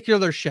think,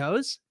 particular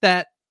shows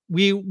that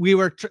we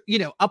were,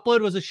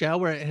 Upload was a show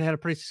where it had a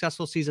pretty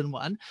successful season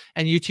 1,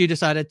 and you two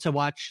decided to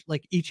watch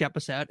like each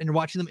episode and you're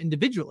watching them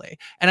individually.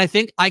 And I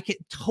think I can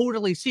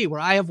totally see where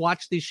I have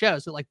watched these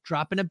shows that like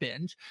drop in a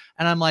binge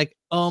and I'm like,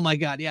 oh my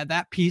God, yeah,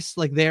 that piece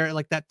like there,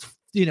 like that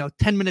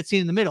 10-minute scene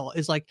in the middle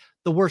is like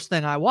the worst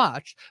thing I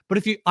watched.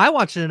 But I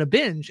watched it in a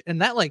binge and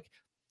that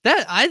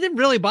I didn't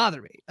really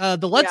bother me.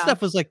 The Lud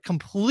stuff was like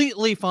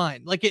completely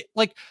fine.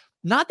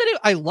 Not that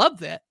I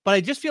loved it, but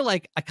I just feel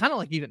like I kind of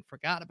like even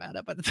forgot about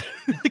it. But it's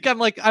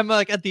like I'm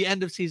like at the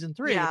end of season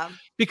 3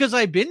 because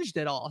I binged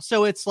it all.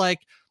 So it's like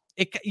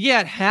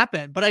it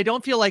happened, but I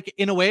don't feel like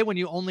in a way when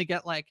you only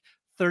get like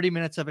 30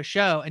 minutes of a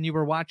show and you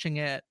were watching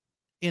it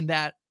in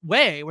that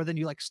way where then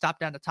you like stop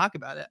down to talk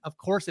about it. Of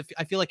course,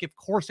 I feel like of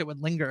course it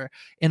would linger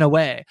in a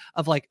way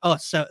of like, oh,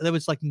 so that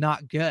was like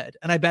not good.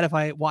 And I bet if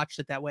I watched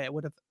it that way, it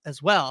would have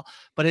as well.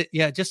 But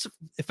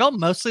it felt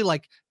mostly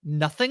like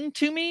nothing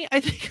to me. I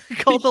think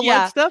called the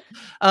Lud stuff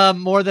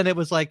more than it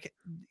was like,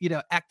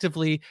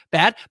 actively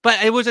bad.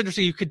 But it was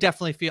interesting. You could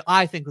definitely feel,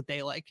 I think that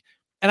they like,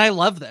 and I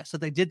love this,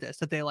 that they did this,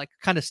 that they like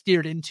kind of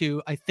steered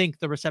into, I think,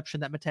 the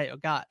reception that Mateo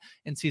got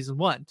in season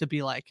 1 to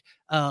be like,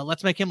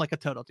 let's make him like a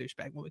total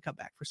douchebag when we come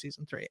back for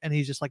season 3. And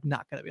he's just like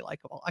not going to be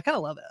likable. I kind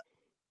of love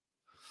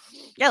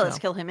it. Yeah, let's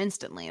kill him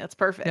instantly. That's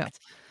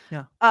perfect.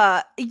 Yeah.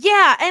 And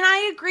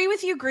I agree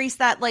with you, Grace,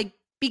 that like,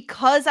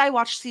 because I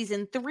watched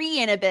season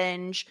 3 in a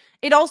binge,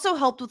 it also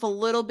helped with a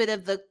little bit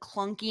of the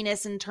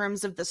clunkiness in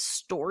terms of the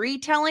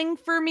storytelling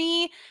for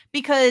me.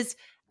 Because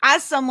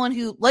as someone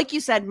who, like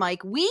you said,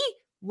 Mike, we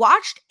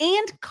watched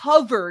and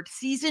covered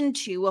season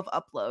 2 of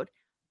Upload.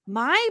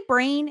 My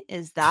brain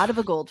is that of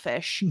a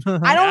goldfish.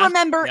 I don't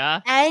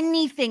remember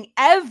anything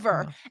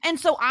ever. And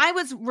so I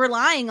was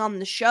relying on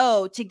the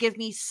show to give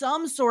me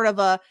some sort of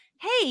a,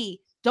 hey,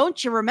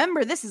 don't you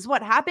remember this is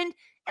what happened?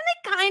 And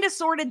they kind of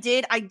sort of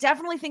did. I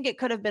definitely think it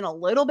could have been a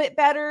little bit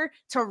better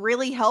to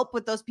really help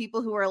with those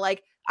people who are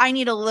like, I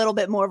need a little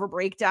bit more of a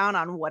breakdown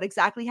on what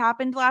exactly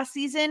happened last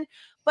season.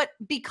 But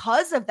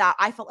because of that,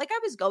 I felt like I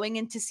was going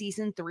into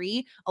season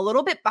 3 a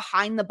little bit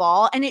behind the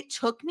ball. And it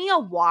took me a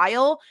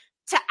while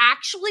to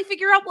actually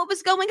figure out what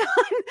was going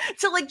on,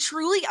 to like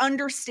truly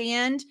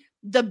understand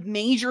the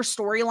major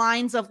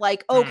storylines of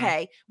like,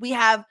 okay, we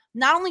have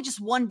not only just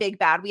one big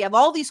bad, we have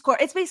all these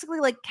it's basically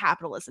like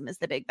capitalism is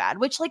the big bad,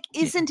 which like,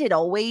 isn't it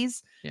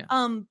always?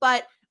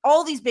 But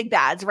all these big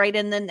bads, right?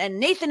 And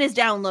Nathan is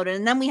downloaded,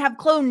 and then we have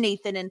clone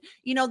Nathan. And,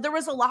 there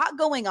was a lot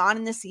going on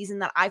in this season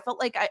that I felt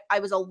like I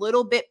was a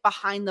little bit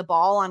behind the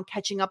ball on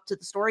catching up to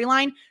the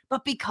storyline.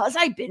 But because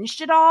I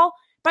binged it all,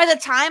 by the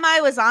time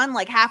I was on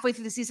like halfway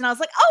through the season, I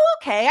was like, oh,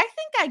 okay, I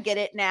think I get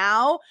it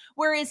now.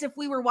 Whereas if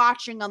we were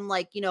watching on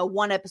like,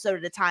 one episode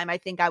at a time, I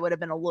think I would have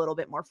been a little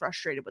bit more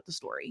frustrated with the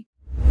story.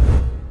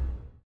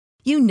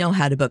 You know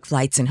how to book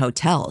flights and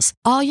hotels.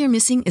 All you're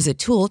missing is a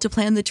tool to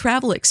plan the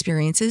travel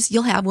experiences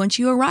you'll have once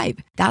you arrive.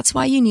 That's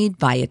why you need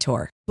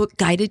Viator. Book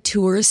guided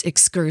tours,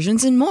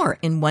 excursions, and more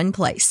in one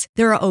place.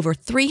 There are over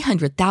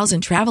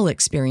 300,000 travel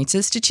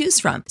experiences to choose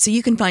from, so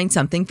you can find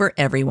something for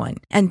everyone.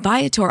 And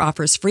Viator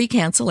offers free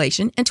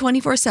cancellation and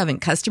 24/7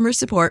 customer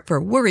support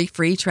for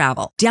worry-free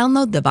travel.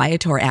 Download the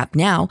Viator app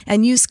now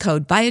and use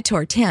code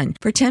Viator10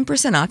 for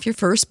 10% off your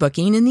first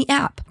booking in the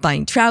app.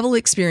 Find travel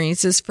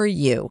experiences for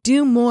you.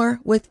 Do more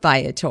with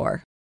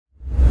Viator.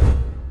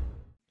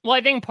 Well,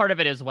 I think part of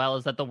it as well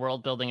is that the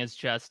world building is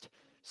just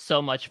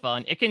so much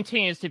fun. It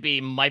continues to be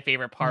my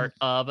favorite part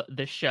of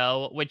the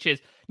show, which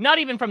is not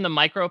even from the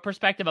micro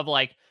perspective of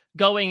like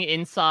going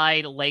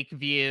inside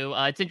Lakeview.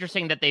 It's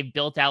interesting that they've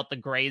built out the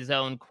gray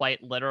zone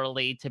quite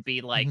literally to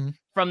be like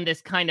from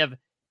this kind of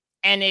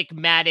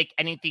enigmatic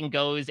anything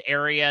goes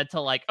area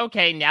to like,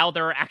 okay, now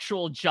there are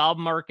actual job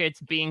markets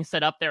being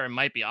set up there and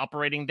might be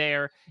operating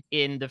there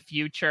in the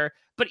future.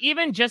 But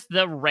even just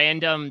the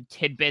random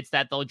tidbits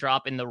that they'll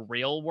drop in the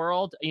real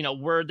world, you know,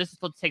 where this is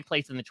supposed to take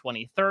place in the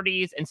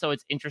 2030s. And so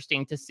it's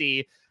interesting to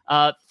see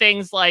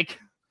things like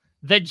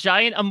the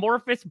giant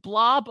amorphous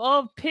blob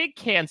of pig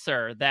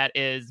cancer that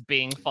is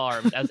being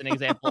farmed as an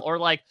example, or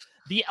like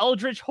the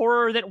eldritch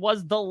horror that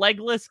was the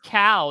legless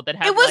cow that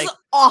had it was like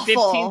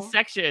awful. 15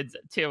 sections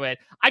to it.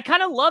 I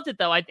kind of loved it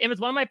though. It was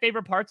one of my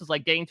favorite parts was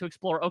like getting to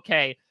explore,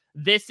 okay,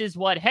 this is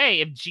what,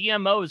 hey, if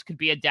GMOs could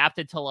be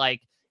adapted to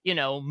like, you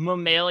know,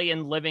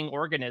 mammalian living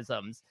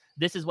organisms,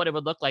 this is what it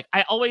would look like.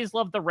 I always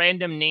love the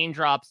random name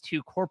drops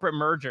to corporate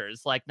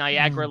mergers like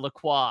Niagara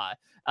LaCroix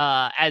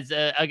as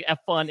a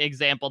fun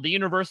example. The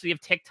University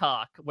of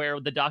TikTok, where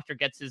the doctor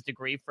gets his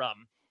degree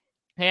from.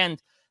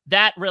 And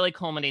that really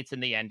culminates in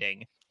the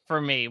ending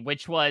for me,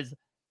 which was,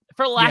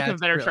 for lack of a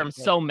better term,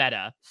 so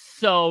meta.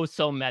 So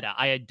meta.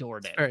 I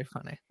adored it. Very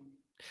funny.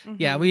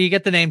 Yeah, we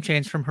get the name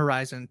change from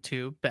Horizon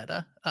to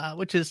Beta,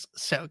 which is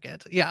so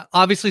good. Yeah,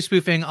 obviously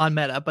spoofing on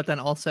Meta, but then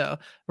also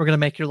we're going to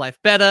make your life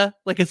better.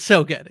 Like, it's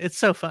so good. It's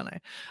so funny.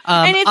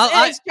 And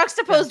it's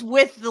juxtaposed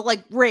with the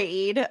like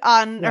raid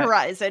on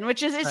Horizon,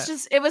 which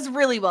is, it was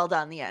really well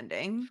done, the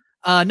ending.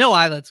 No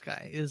Eyelids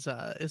guy is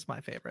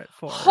my favorite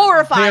for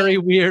horrifying, very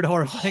weird,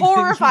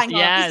 horrifying.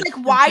 Yes. He's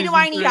like, why do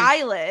I need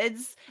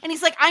eyelids? And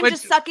he's like, I'm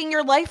just sucking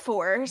your life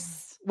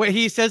force. Wait,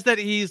 he says that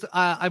he's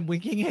I'm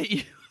winking at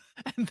you.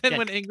 And then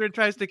when Ingrid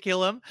tries to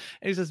kill him,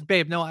 and he says,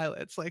 babe, no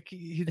eyelids. Like,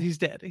 he's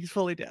dead. He's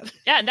fully dead.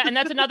 Yeah, and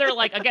that's another,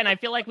 like, again, I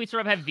feel like we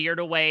sort of have veered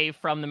away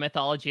from the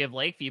mythology of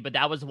Lakeview, but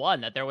that was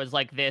one, that there was,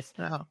 like, this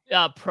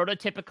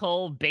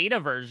prototypical beta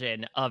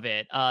version of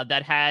it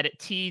that had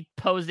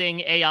T-posing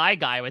AI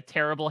guy with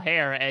terrible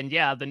hair, and,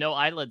 the no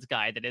eyelids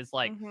guy that is,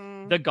 like,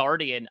 the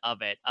guardian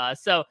of it.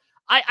 So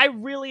I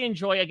really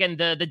enjoy, again,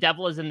 the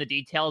devil is in the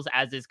details,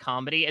 as is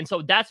comedy. And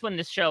so that's when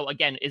this show,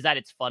 again, is at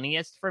its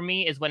funniest for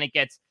me, is when it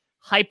gets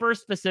hyper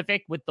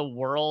specific with the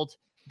world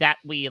that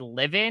we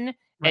live in,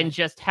 and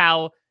just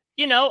how,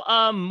 you know,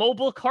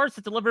 mobile carts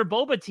that deliver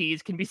boba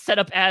teas can be set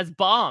up as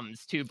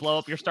bombs to blow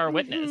up your star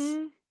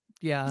witness.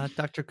 Yeah,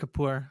 Dr.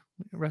 Kapoor,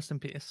 rest in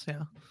peace.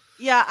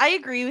 Yeah, I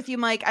agree with you,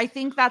 Mike. I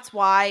think that's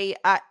why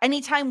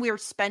anytime we're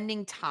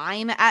spending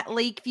time at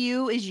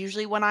Lakeview is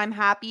usually when I'm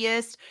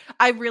happiest.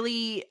 I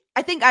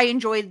think I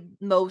enjoyed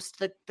most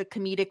the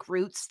comedic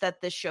roots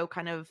that this show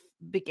kind of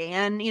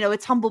began. You know,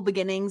 its humble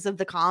beginnings of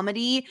the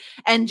comedy,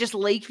 and just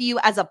Lakeview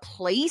as a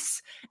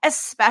place,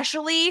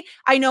 especially.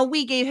 I know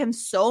we gave him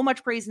so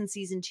much praise in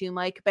season 2,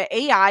 Mike, but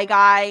AI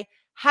guy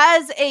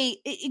has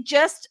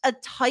just a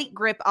tight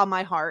grip on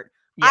my heart.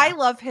 Yeah. I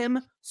love him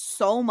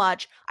so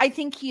much. I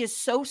think he is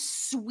so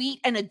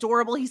sweet and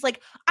adorable. He's like,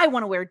 I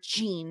want to wear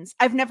jeans.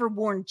 I've never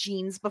worn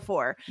jeans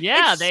before.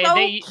 Yeah,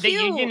 they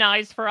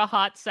unionized for a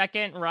hot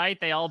second, right?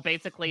 They all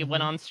basically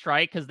went on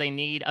strike because they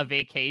need a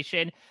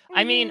vacation.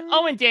 I mean,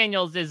 Owen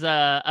Daniels is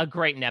a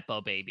great Nepo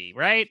baby,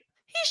 right?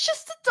 He's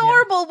just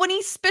adorable when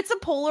he spits a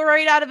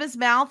Polaroid out of his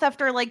mouth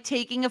after like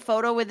taking a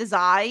photo with his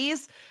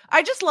eyes.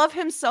 I just love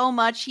him so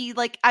much.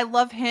 I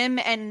love him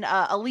and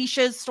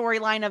Alicia's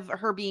storyline of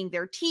her being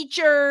their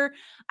teacher.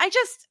 I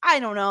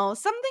don't know.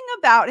 Something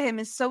about him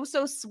is so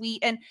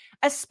sweet. And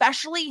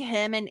especially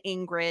him and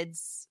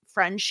Ingrid's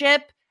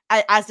friendship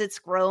as it's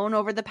grown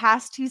over the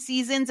past 2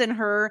 seasons, and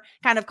her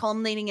kind of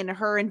culminating in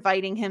her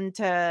inviting him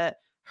to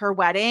her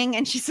wedding.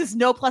 And she says,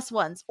 no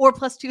 +1s or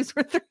 +2s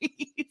or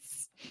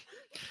 3s.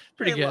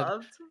 Pretty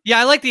good. Yeah,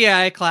 I like the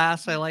AI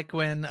class. I like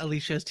when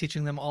Alicia is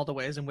teaching them all the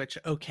ways in which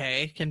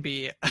okay can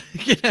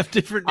have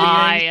different meanings.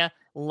 I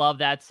love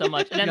that so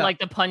much. And then like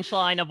the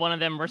punchline of one of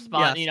them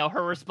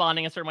her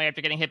responding a certain way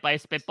after getting hit by a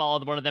spitball,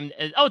 and one of them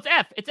is, it's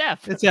F.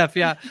 It's F,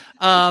 yeah.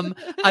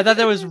 I thought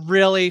that was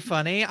really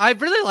funny. I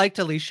really liked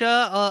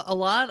Alicia a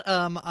lot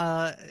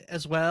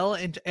as well.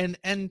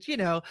 And you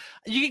know,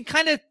 you can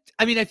kind of,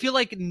 I mean, I feel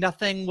like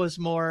nothing was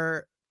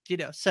more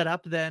set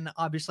up than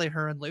obviously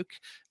her and Luke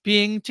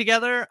being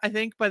together. I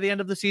think by the end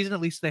of the season, at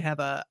least they have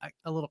a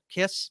little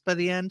kiss by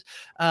the end.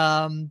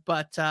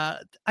 But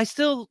I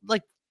still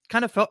like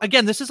kind of felt,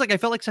 again, this is like, I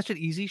felt like such an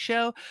easy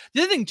show.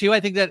 The other thing too, I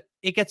think that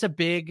it has a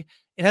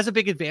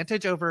big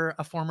advantage over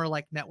a former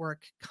like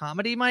network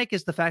comedy, Mike,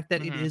 is the fact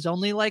that it is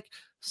only like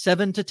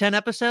 7 to 10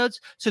 episodes.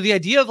 So the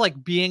idea of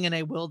like being in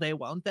a will they,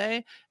 won't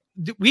they,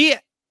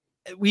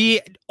 we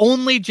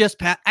only just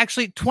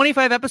actually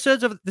 25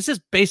 episodes of this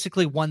is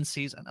basically one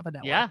season of a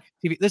network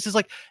TV. This is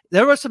like,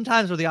 there were some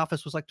times where The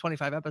Office was like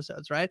 25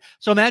 episodes, right?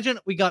 So imagine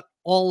we got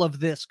all of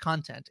this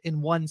content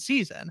in one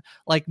season.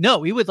 Like, no,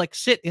 we would like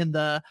sit in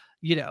the,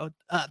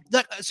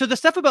 so the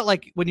stuff about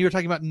like when you were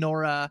talking about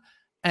Nora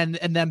and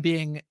them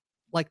being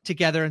like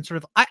together and sort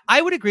of, I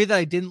would agree that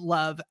I didn't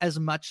love as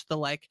much the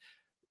like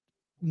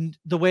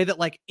the way that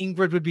like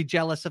Ingrid would be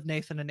jealous of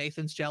Nathan and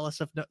Nathan's jealous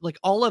of like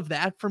all of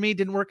that for me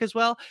didn't work as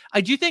well.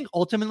 I do think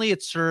ultimately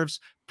it serves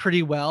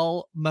pretty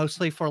well,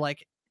 mostly for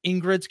like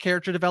Ingrid's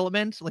character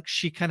development. Like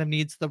she kind of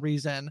needs the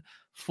reason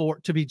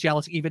to be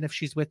jealous, even if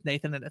she's with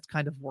Nathan and it's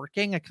kind of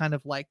working. I kind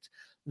of liked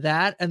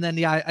that. And then,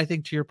 I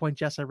think to your point,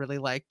 Jess, I really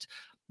liked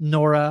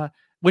Nora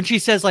when she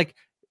says like,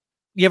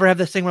 you ever have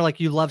this thing where like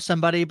you love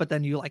somebody, but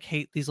then you like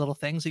hate these little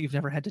things that you've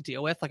never had to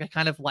deal with? Like I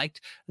kind of liked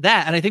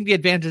that. And I think the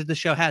advantage the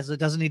show has, it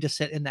doesn't need to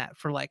sit in that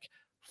for like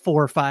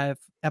 4 or 5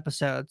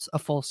 episodes, a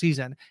full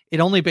season. It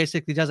only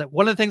basically does it.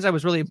 One of the things I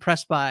was really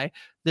impressed by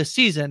this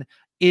season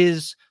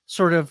is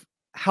sort of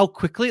how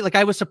quickly, like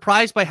I was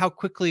surprised by how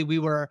quickly we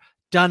were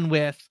done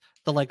with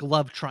the like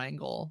love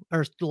triangle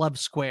or love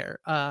square.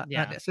 So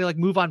they like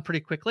move on pretty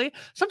quickly.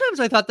 Sometimes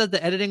I thought that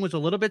the editing was a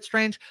little bit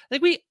strange. I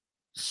think we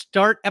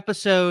start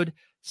episode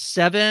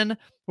 7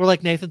 where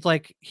like Nathan's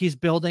like he's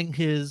building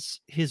his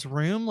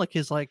room, like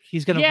his like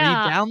he's gonna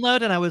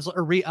re-download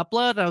and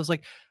re-upload, and I was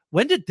like,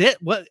 when did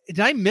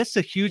I miss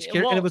a huge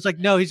character? And it was like,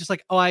 no, he's just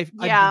like, I'm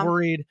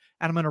worried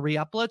and I'm gonna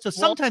re-upload. So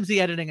sometimes the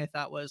editing I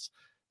thought was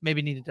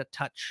maybe needed a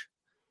touch.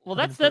 Well,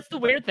 that's the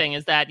weird thing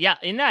is that,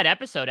 in that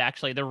episode,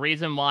 actually, the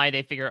reason why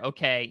they figure,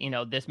 okay,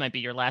 this might be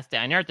your last day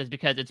on Earth is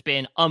because it's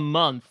been a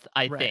month,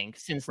 I think,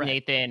 since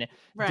Nathan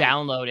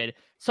downloaded.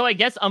 So I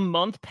guess a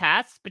month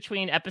passed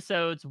between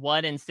episodes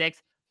 1 and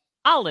 6.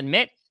 I'll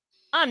admit,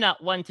 I'm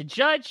not one to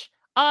judge.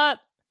 Nathan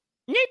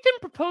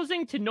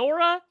proposing to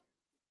Nora,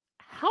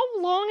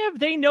 how long have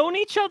they known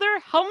each other?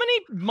 How many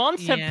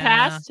months have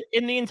passed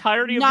in the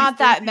entirety of not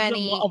that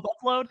many of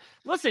upload?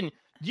 Listen,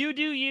 you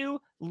do you.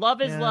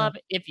 Love is love.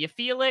 If you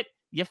feel it,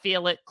 you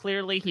feel it.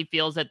 Clearly, he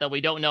feels it, though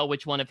we don't know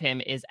which one of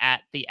him is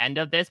at the end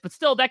of this. But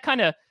still, that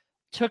kind of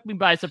took me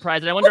by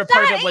surprise. And I wonder if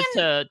part of it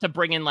was to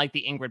bring in like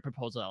the Ingrid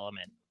proposal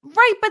element.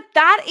 Right, but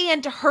that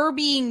and her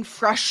being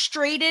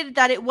frustrated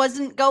that it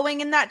wasn't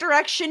going in that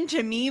direction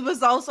to me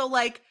was also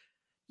like,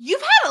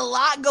 you've had a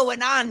lot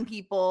going on,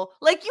 people.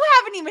 Like, you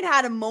haven't even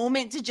had a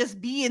moment to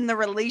just be in the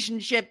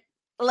relationship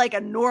like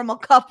a normal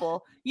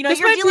couple. You're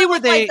dealing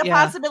with like the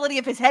possibility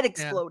of his head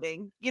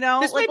exploding. This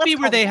like, might be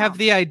where they have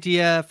the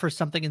idea for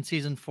something in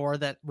season 4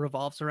 that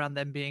revolves around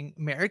them being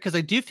married, because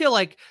I do feel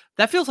like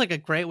that feels like a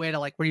great way to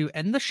like where you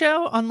end the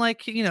show on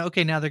like,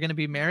 okay, now they're going to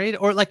be married.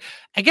 Or like,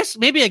 I guess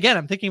maybe again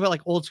I'm thinking about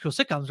like old school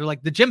sitcoms where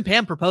like the Jim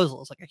Pam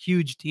proposal is like a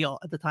huge deal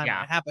at the time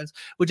when it happens,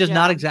 which is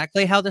not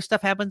exactly how this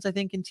stuff happens, I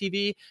think, in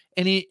TV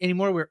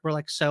anymore. We're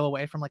like so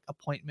away from like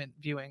appointment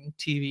viewing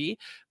TV.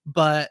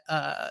 But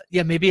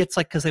maybe it's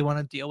like because they want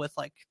to deal with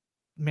like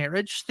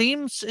marriage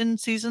themes in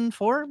season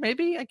 4,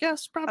 maybe, I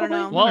guess, probably.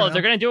 Well,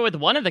 they're going to do it with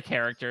one of the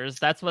characters.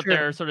 That's what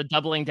they're sort of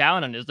doubling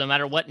down on, is no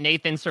matter what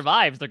Nathan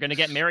survives, they're going to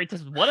get married to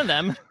one of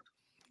them.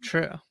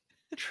 True.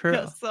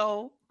 Yeah,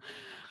 so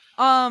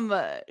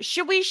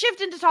should we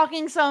shift into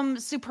talking some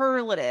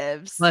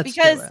superlatives? Let's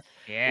because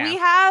do it. We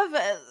have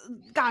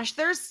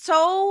there's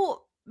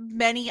so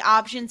many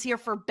options here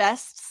for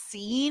best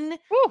scene.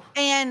 Woo.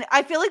 And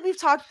I feel like we've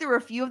talked through a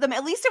few of them.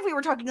 At least if we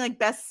were talking like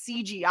best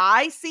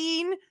CGI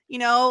scene,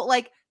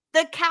 like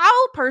the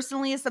cow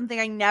personally is something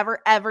I never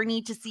ever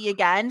need to see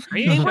again.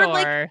 They were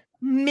like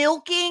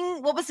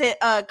milking, what was it,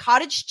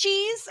 cottage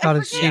cheese?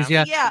 Cottage cheese,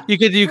 yeah. You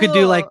could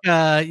do like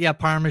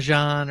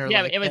Parmesan or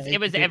it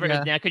was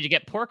everything. Now could you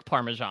get pork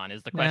Parmesan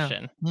is the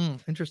question.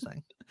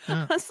 Interesting.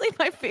 Honestly,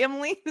 my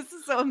family, this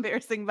is so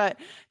embarrassing, but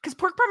because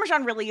pork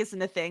Parmesan really isn't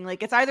a thing.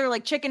 Like it's either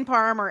like chicken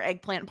parm or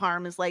eggplant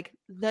parm is like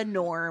the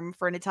norm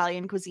for an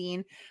Italian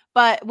cuisine.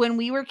 But when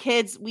we were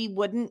kids, we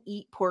wouldn't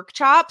eat pork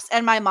chops,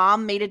 and my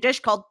mom made a dish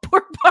called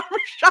pork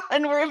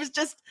Parmesan where it was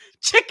just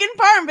chicken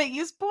parm but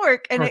used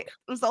pork, and it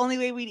was the only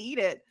way we'd eat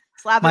it.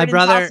 Slathered in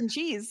sauce and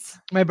cheese.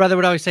 My brother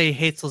would always say he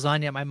hates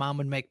lasagna. My mom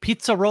would make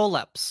pizza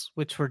roll-ups,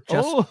 which were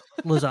just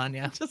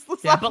lasagna. Just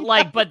lasagna.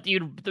 Yeah, but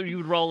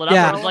you'd roll it up.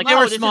 Yeah, like, they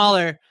were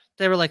smaller.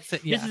 They were like,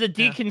 this is a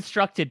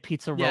deconstructed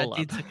pizza roll-up.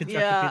 Pizza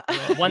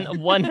roll-up.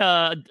 one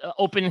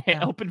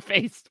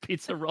open-faced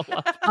pizza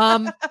roll-up.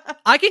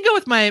 I can go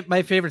with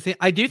my favorite thing.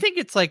 I do think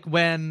it's like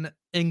when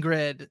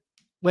Nora's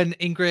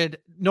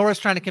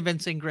trying to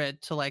convince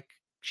Ingrid to like,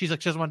 she's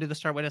like, she doesn't want to do the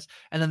Star Witness,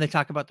 and then they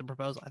talk about the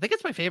proposal. I think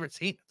it's my favorite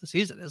scene of the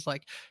season. Is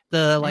like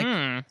the like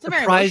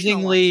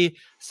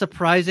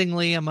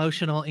surprisingly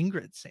emotional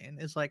Ingrid scene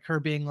is like her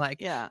being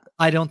like,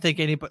 I don't think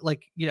anybody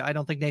I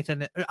don't think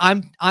Nathan.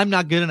 I'm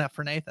not good enough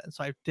for Nathan,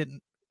 so I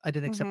didn't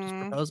accept his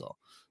proposal.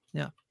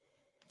 Yeah.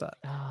 But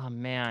oh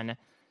man,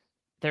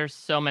 there's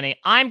so many.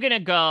 I'm gonna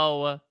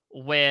go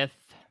with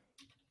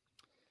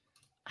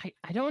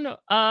I don't know.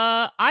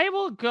 I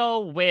will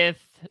go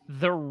with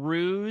the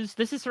ruse.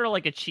 This is sort of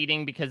like a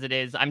cheating because it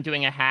is. I'm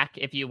doing a hack,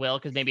 if you will,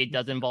 because maybe it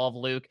does involve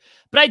Luke.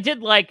 But I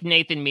did like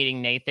Nathan meeting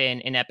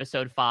Nathan in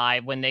episode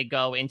 5 when they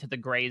go into the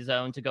gray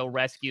zone to go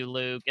rescue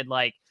Luke, and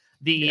like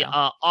the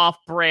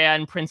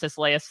off-brand Princess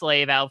Leia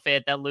slave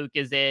outfit that Luke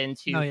is in,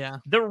 to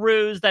the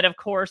ruse that, of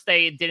course,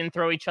 they didn't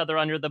throw each other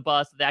under the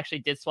bus. They actually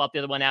did swap the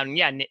other one out.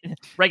 And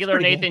regular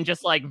Nathan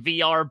just like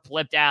VR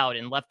blipped out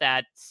and left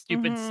that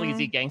stupid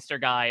sleazy gangster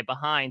guy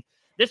behind.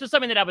 This was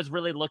something that I was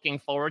really looking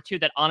forward to,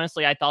 that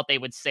honestly I thought they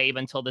would save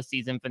until the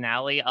season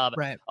finale of,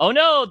 oh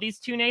no, these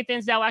two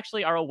Nathans now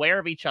actually are aware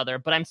of each other.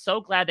 But I'm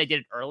so glad they did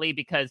it early,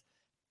 because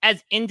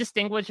as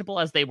indistinguishable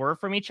as they were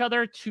from each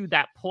other to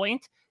that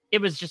point, it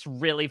was just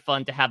really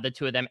fun to have the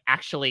two of them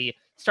actually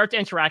start to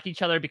interact with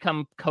each other,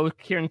 become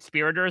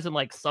co-conspirators and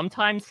like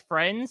sometimes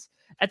friends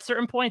at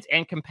certain points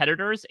and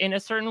competitors in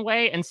a certain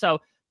way. And so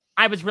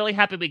I was really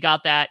happy we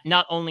got that,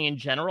 not only in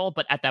general,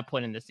 but at that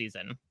point in the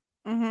season.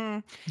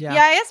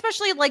 Yeah,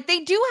 especially like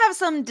they do have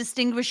some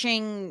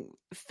distinguishing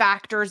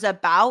factors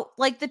about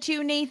like the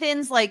two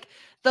Nathans. Like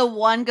the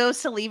one goes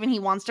to leave and he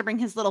wants to bring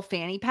his little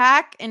fanny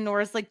pack, and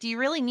Nora's like, do you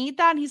really need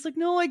that? And he's like,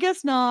 no, I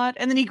guess not.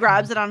 And then he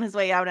grabs it on his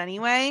way out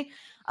anyway.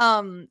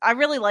 I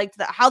really liked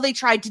that, how they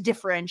tried to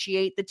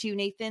differentiate the two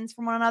Nathans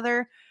from one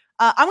another.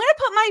 I'm gonna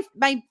put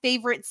my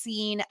favorite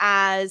scene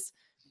as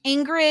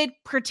Ingrid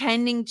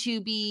pretending to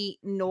be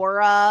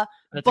Nora.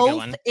 That's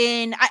both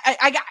in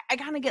I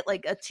kind of get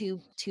like a two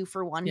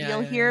for one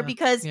deal here,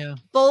 because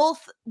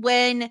both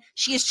when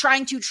she is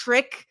trying to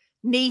trick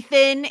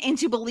Nathan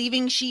into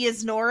believing she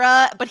is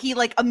Nora, but he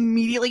like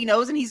immediately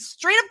knows, and he's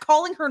straight up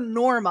calling her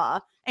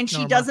Norma, and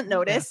she doesn't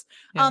notice.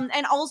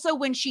 And also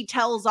when she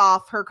tells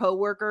off her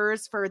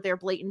coworkers for their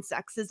blatant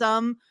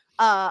sexism,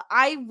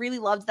 I really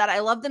loved that. I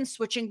love them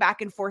switching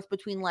back and forth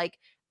between like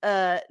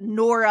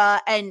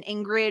Nora and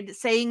Ingrid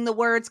saying the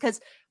words,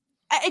 because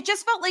it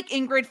just felt like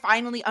Ingrid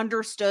finally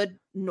understood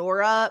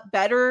Nora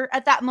better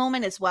at that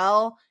moment as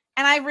well.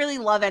 And I really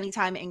love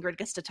anytime Ingrid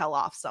gets to tell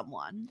off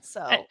someone.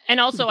 So, and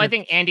also I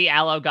think Andy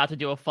Allo got to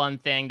do a fun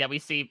thing that we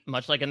see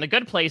much like in The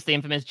Good Place, the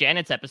infamous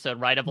Janet's episode,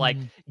 right? Of like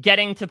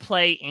getting to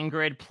play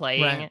Ingrid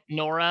playing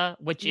Nora,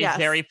 which is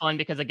very fun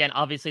because, again,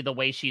 obviously the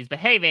way she's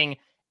behaving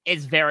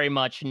is very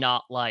much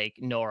not like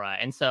Nora.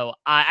 And so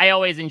I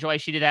always enjoy,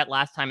 she did that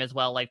last time as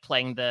well, like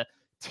playing the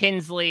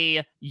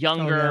Tinsley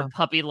younger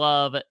puppy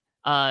love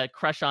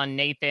crush on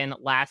Nathan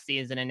last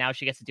season, and now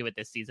she gets to do it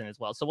this season as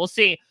well. So we'll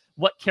see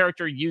what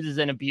character uses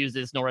and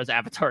abuses Nora's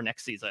avatar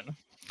next season.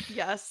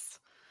 Yes.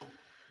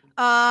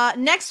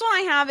 Next one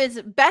I have is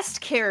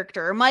best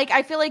character. Mike,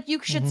 I feel like you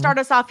should start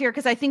us off here,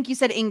 because I think you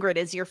said Ingrid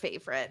is your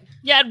favorite.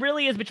 Yeah, it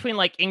really is between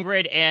like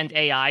Ingrid and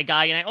AI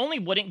Guy, and I only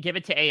wouldn't give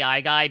it to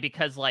AI Guy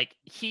because like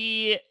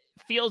he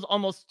feels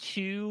almost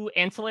too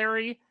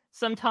ancillary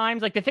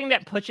sometimes. Like the thing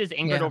that pushes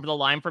Ingrid over the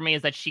line for me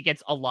is that she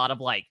gets a lot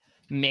of like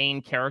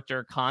main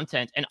character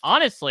content. And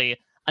honestly,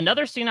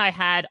 another scene I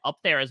had up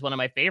there as one of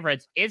my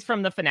favorites is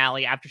from the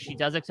finale after she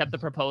does accept the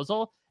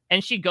proposal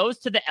and she goes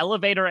to the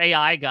elevator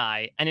AI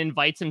guy and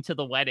invites him to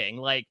the wedding.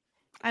 Like,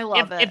 I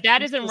love it. If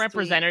that isn't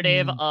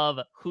representative of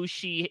who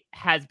she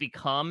has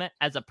become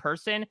as a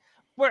person,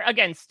 where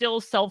again, still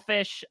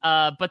selfish,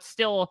 but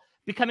still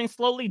becoming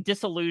slowly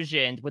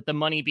disillusioned with the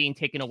money being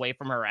taken away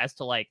from her as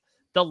to like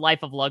the life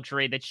of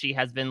luxury that she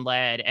has been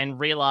led, and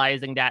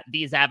realizing that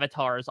these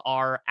avatars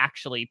are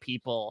actually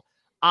people.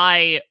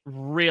 I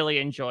really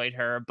enjoyed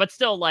her, but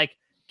still like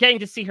getting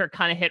to see her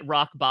kind of hit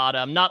rock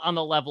bottom, not on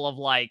the level of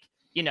like,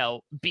 you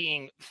know,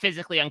 being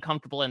physically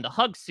uncomfortable in the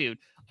hug suit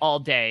all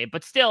day,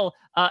 but still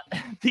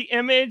the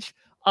image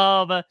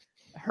of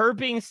her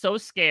being so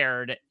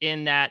scared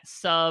in that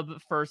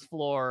sub first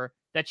floor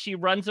that she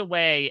runs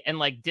away and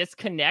like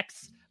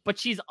disconnects, but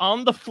she's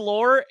on the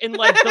floor in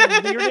like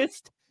the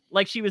weirdest,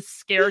 like she was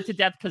scared to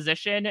death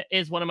position,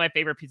 is one of my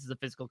favorite pieces of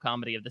physical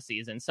comedy of the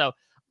season. So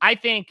I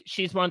think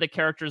she's one of the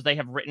characters they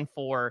have written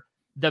for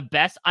the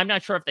best. I'm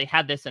not sure if they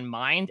had this in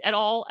mind at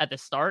all at the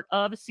start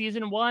of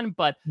season 1,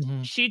 but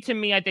she, to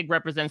me, I think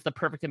represents the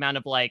perfect amount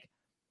of like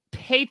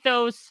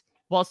pathos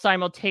while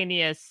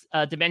simultaneous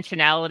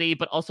dimensionality,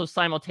 but also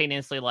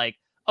simultaneously like,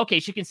 okay,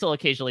 she can still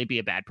occasionally be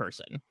a bad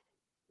person.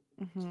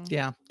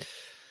 Yeah.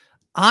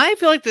 I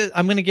feel like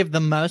I'm going to give the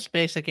most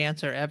basic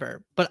answer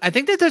ever, but I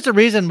think that there's a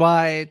reason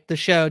why the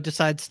show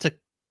decides to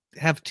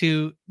have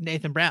 2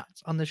 Nathan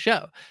Browns on the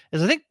show.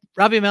 Is I think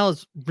Robbie Amell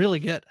is really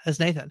good as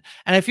Nathan,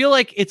 and I feel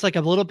like it's like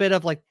a little bit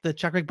of like the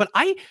Chuck Rick, but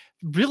I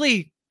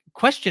really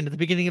questioned at the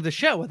beginning of the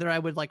show whether I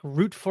would like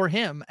root for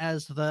him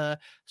as the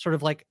sort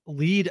of like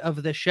lead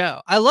of the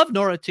show. I love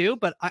Nora too,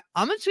 but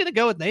I'm just going to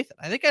go with Nathan.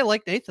 I think I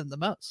like Nathan the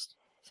most.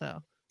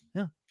 So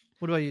yeah.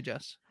 What about you,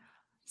 Jess?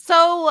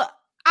 So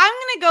I'm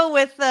going to go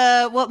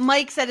with what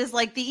Mike said is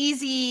like the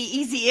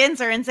easy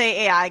answer and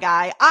say AI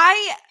guy.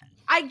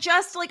 I I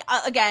just like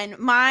again,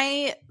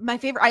 my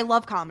favorite, I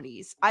love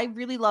comedies. I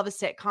really love a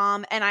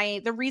sitcom,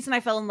 and the reason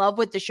I fell in love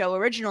with the show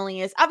originally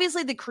is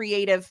obviously the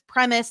creative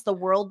premise, the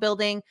world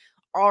building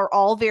are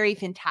all very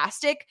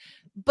fantastic,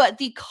 but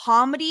the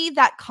comedy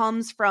that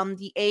comes from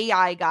the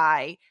AI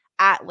guy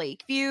at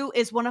Lakeview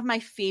is one of my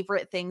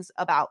favorite things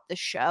about the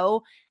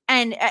show.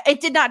 And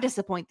it did not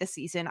disappoint this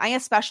season. I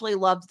especially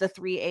loved the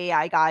 3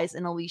 AI guys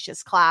in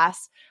Alicia's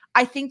class.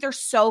 I think they're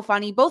so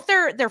funny, both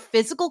their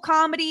physical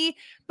comedy,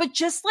 but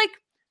just like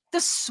the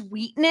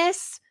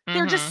sweetness.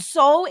 They're just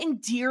so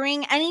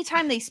endearing.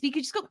 Anytime they speak,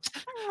 you just go,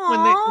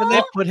 when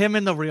they put him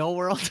in the real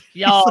world.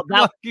 Yo, that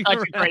was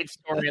such a great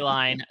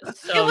storyline.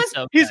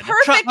 He's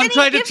perfect. I'm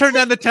trying to turn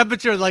down the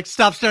temperature, like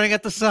stop staring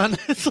at the sun.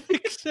 It's like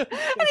and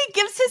he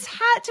gives his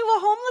hat to a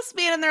homeless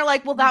man, and they're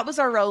like, well, that was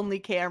our only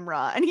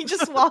camera. And he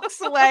just walks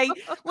away.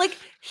 Like,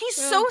 he's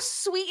so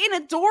sweet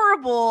and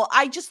adorable.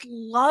 I just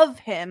love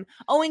him.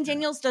 Owen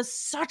Daniels does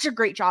such a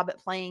great job at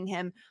playing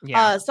him.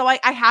 Yeah. So I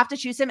have to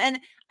choose him. And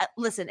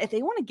listen, if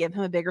they want to give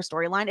him a bigger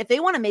storyline, if they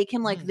want to make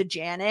him like the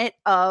Janet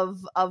of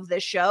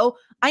this show,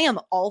 I am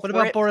all for it.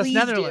 What about Boris Please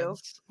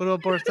Netherlands? do. What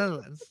about Boris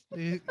Netherlands?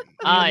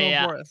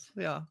 Yeah. Boris.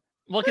 Yeah.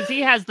 Well, because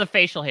he has the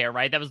facial hair,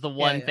 right? That was the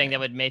one thing that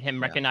would make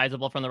him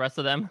recognizable from the rest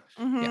of them.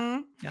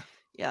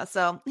 Yeah.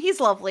 So he's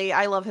lovely.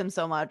 I love him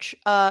so much.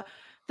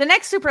 The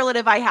next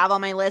superlative I have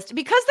on my list,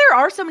 because there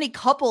are so many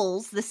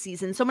couples this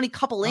season, so many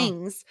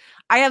couplings,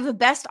 I have the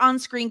best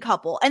on-screen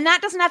couple. And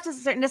that doesn't have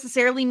to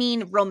necessarily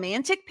mean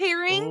romantic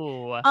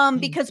pairing,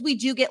 because we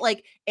do get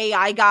like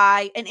AI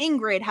Guy and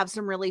Ingrid have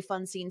some really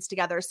fun scenes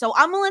together. So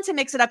I'm willing to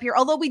mix it up here,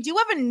 although we do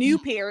have a new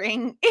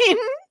pairing in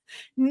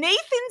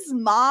Nathan's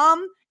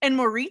mom and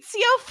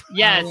Maurizio.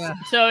 Yes.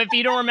 So if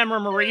you don't remember,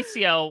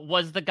 Maurizio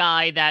was the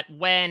guy that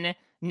when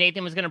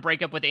Nathan was going to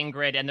break up with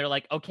Ingrid and they're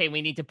like, okay,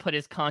 we need to put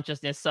his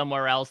consciousness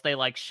somewhere else. They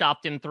like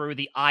shopped him through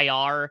the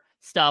IR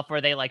stuff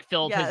where they like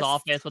filled his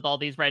office with all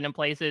these random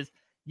places.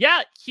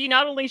 Yeah, he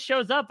not only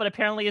shows up, but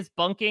apparently is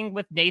bunking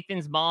with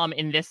Nathan's mom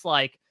in this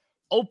like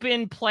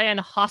open plan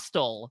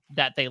hostel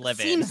that they live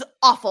in. Seems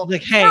awful.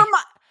 Like, hey,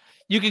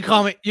 you can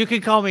call me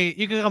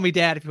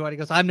dad if you want. He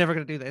goes, I'm never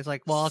going to do that. He's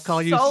like, well, I'll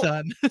call you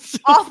son.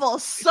 Awful.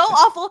 So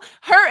awful.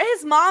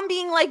 His mom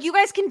being like, you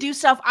guys can do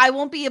stuff. I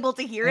won't be able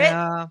to hear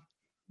it.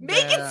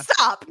 Make it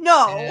stop.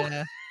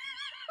 No.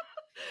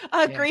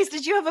 Grace,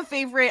 did you have a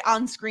favorite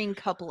on-screen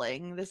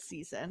coupling this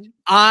season?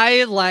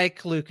 I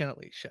like Luke and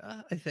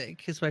Alicia, I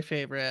think is my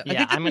favorite.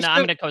 Yeah, I'm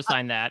gonna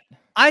co-sign that.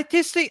 I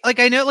just think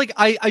I know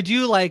I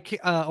do like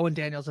Owen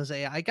Daniels as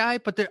AI guy,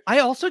 but I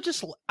also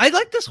I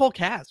like this whole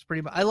cast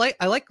pretty much. I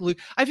like Luke.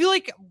 I feel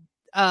like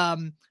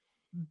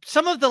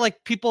some of the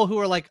like people who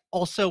are like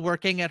also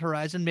working at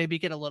Horizon maybe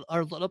get a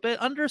little bit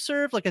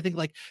underserved. Like I think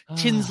like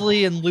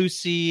Tinsley and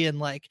Lucy and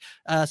like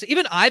so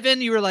even Ivan,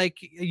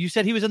 you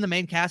said he was in the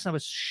main cast, and I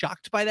was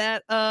shocked by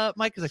that,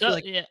 Mike, because I feel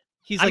like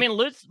he's like,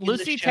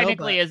 Lucy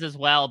technically is as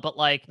well, but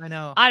like I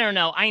don't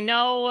know. I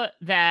know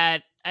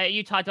that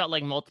you talked about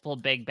like multiple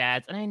big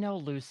bads, and I know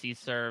Lucy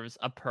serves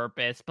a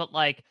purpose, but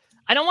like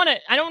I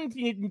don't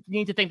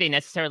need to think they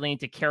necessarily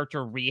need to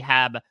character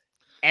rehab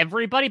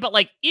everybody, but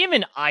like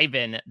even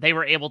Ivan, they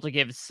were able to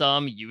give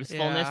some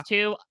usefulness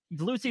to.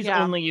 Lucy's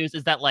only use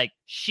is that like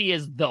she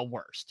is the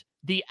worst,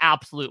 the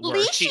absolute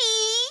worst.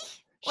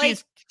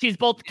 She's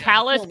both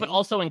callous but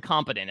also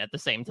incompetent at the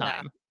same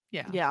time.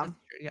 Yeah.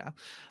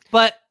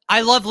 But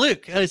I love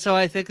Luke, so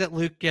I think that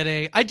Luke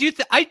I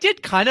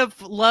did kind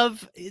of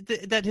love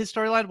that his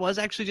storyline was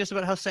actually just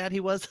about how sad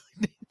he was.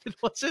 It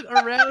wasn't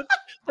around.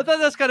 I thought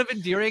that's kind of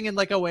endearing in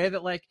like a way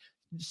that like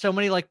so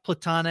many like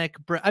platonic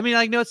I mean,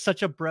 I know it's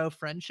such a bro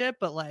friendship,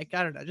 but like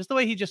I don't know, just the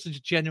way he just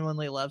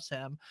genuinely loves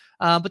him.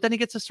 But then he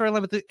gets a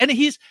storyline with and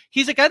he's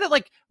a guy that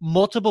like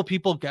multiple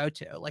people go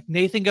to. Like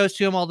Nathan goes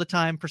to him all the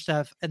time for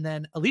stuff, and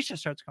then Alicia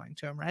starts going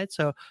to him, right?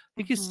 So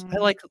I think I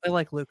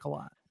like Luke a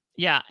lot.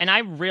 Yeah, and I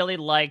really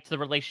liked the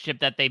relationship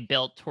that they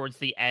built towards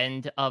the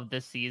end of the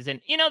season.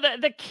 You know,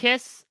 the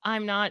kiss,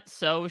 I'm not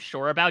so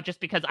sure about, just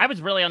because I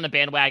was really on the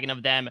bandwagon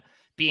of them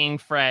being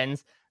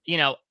friends. You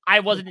know, I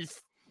wasn't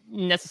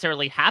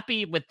necessarily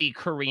happy with the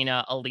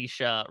Karina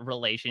Alicia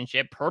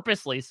relationship,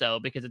 purposely so,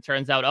 because it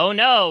turns out, oh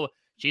no,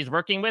 she's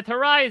working with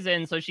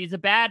Horizon, so she's a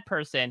bad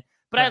person.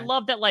 But right. I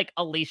love that like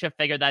Alicia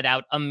figured that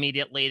out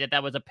immediately,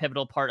 that was a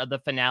pivotal part of the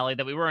finale,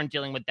 that we weren't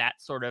dealing with that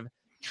sort of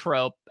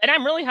trope. And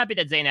I'm really happy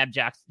that Zainab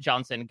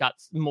Johnson got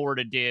more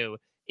to do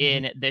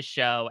in this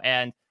show.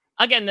 And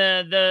again,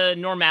 the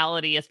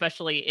normality,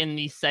 especially in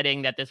the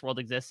setting that this world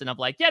exists in, of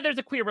like, yeah, there's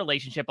a queer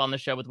relationship on the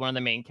show with one of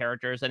the main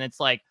characters, and it's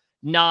like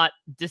not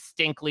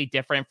distinctly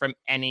different from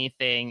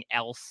anything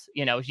else.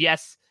 You know,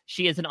 yes,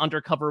 she is an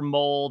undercover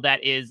mole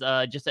that is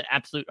just an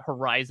absolute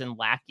Horizon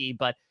lackey,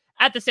 but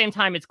at the same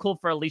time, it's cool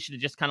for Alicia to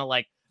just kind of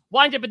like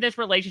wind up in this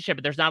relationship,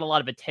 but there's not a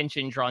lot of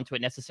attention drawn to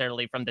it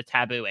necessarily from the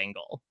taboo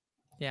angle.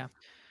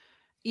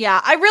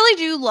 Yeah, I really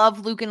do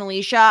love Luke and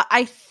Alicia.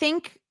 I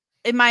think,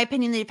 in my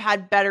opinion, they've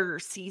had better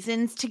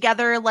seasons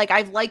together. Like,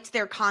 I've liked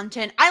their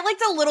content. I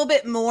liked a little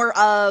bit more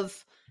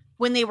of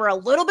when they were a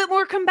little bit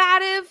more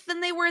combative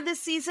than they were this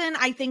season.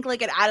 I think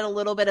like it added a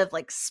little bit of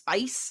like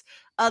spice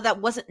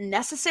that wasn't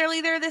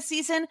necessarily there this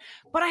season.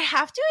 But I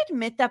have to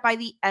admit that by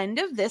the end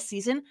of this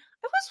season,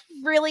 I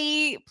was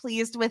really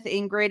pleased with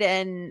Ingrid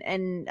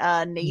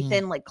and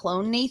Nathan, like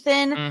clone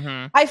Nathan.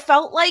 Mm-hmm. I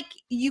felt like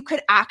you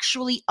could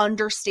actually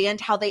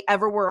understand how they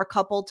ever were a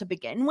couple to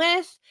begin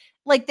with.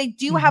 Like they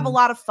do have a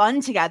lot of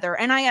fun together.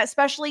 And I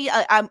especially,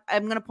 I'm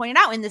going to point it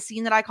out in the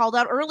scene that I called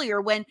out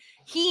earlier when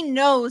he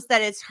knows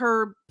that it's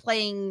her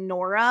playing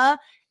Nora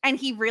and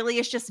he really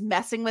is just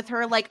messing with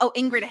her. Like, oh,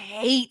 Ingrid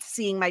hates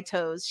seeing my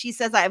toes. She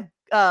says I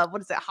have,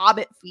 what is it?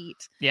 Hobbit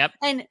feet. Yep.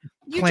 And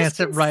you plants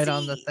just it right see,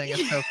 on the thing.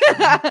 It's so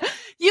funny.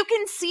 You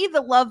can see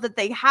the love that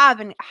they have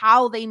and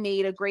how they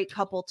made a great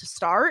couple to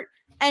start.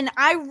 And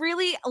I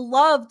really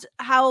loved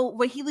how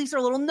when he leaves her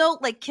a little note,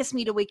 like kiss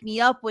me to wake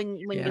me up when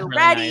you're really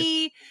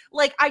ready. Nice.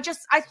 Like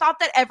I thought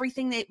that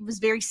everything that was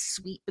very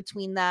sweet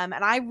between them.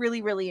 And I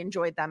really, really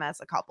enjoyed them as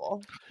a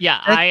couple.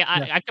 Yeah,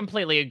 I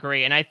completely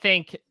agree. And I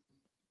think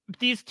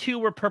these two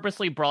were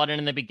purposely brought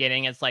in the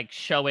beginning as like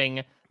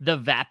showing the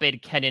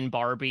vapid Ken and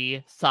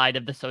Barbie side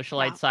of the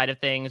socialite side of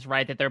things,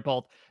 right? That they're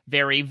both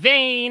very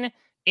vain,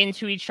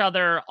 into each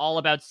other, all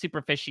about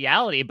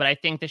superficiality. But I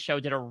think the show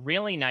did a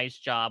really nice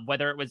job,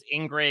 whether it was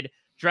Ingrid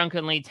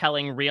drunkenly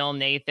telling real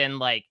Nathan,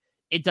 like,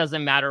 it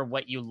doesn't matter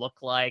what you look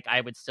like,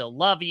 I would still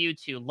love you,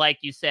 to, like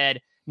you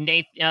said,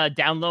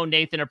 down low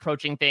Nathan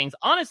approaching things,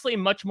 honestly,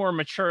 much more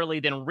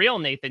maturely than real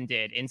Nathan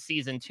did in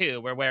season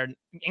 2, where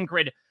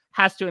Ingrid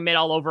has to admit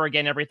all over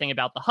again everything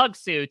about the hug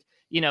suit.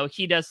 You know,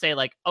 he does say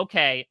like,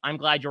 okay, I'm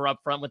glad you're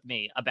upfront with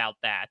me about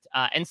that.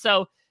 And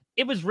so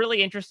it was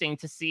really interesting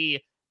to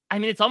see. I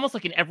mean, it's almost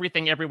like an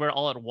everything, everywhere,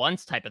 all at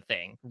once type of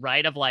thing,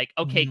 right? Of like,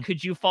 okay,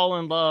 could you fall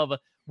in love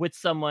with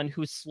someone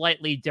who's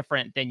slightly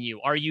different than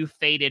you? Are you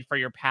fated for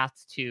your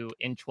paths to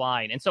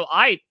entwine? And so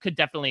I could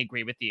definitely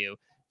agree with you,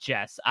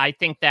 Jess. I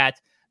think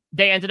that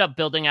they ended up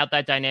building out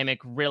that dynamic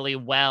really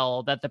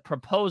well, that the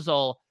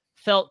proposal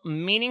felt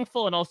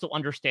meaningful and also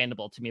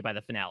understandable to me by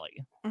the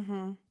finale.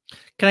 Mm-hmm.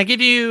 Can I give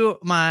you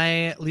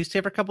my least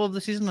favorite couple of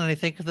the season? And I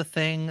think the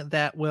thing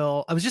that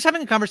I was just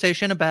having a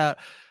conversation about,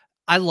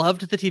 I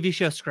loved the TV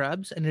show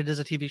Scrubs, and it is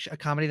a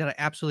comedy that I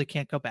absolutely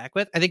can't go back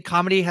with. I think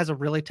comedy has a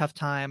really tough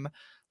time.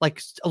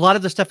 Like a lot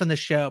of the stuff in the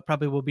show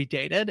probably will be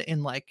dated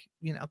in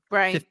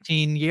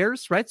 15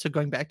 years, right? So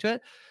going back to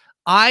it,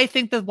 I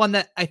think the one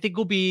that I think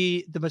will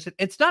be the most,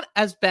 it's not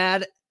as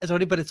bad as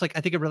Odie, but it's like,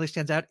 I think it really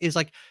stands out is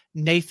like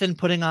Nathan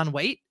putting on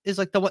weight is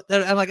like the one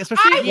that I'm like,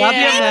 especially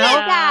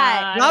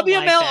Robbie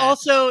Amell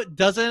also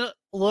doesn't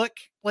look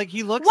like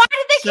he looks. Why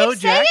did they so keep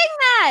saying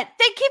that?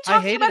 They keep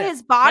talking about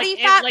his body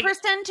fat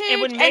percentage it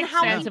would make and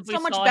how sense he's if we so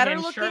much saw better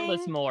him looking.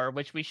 shirtless more,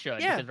 which we should,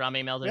 because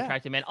Robbie Amell's an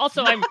attractive man.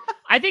 Also,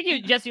 I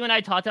think Jesse and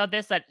I talked about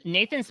this, that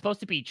Nathan's supposed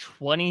to be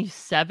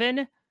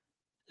 27.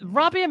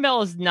 Robbie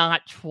Amell is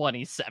not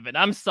 27.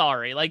 I'm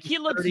sorry. Like, he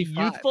looks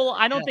 35. Youthful.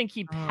 I don't think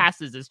he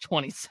passes as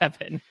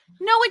 27.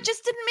 No, it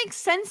just didn't make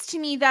sense to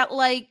me that,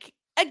 like,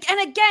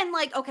 and again,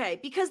 like,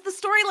 okay, because the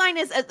storyline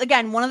is,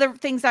 again, one of the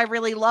things I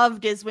really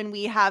loved is when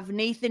we have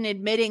Nathan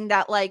admitting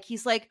that, like,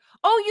 he's like,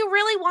 oh, you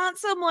really want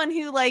someone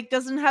who, like,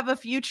 doesn't have a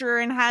future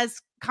and has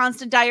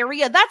constant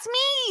diarrhea. That's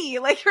me.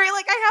 Like, right?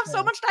 Like, I have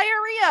so much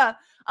diarrhea.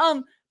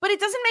 But it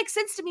doesn't make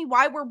sense to me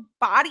why we're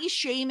body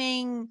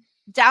shaming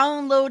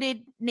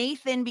downloaded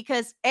Nathan,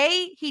 because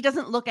A, he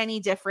doesn't look any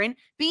different.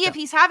 B, if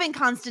he's having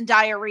constant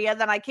diarrhea,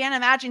 then I can't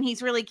imagine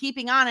he's really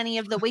keeping on any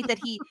of the weight that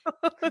he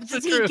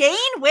does. He gain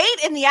weight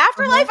in the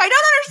afterlife? I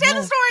don't understand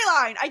the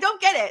storyline. I don't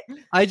get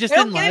it. I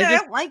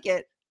don't like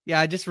it. Yeah,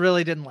 I just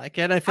really didn't like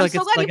it. I feel like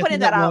so it's glad like you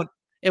pointed that out.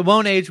 It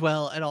won't age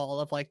well at all.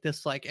 Of like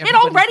this, like it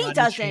already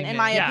doesn't, in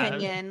my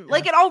opinion.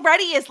 Like it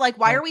already is like,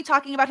 why are we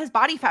talking about his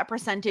body fat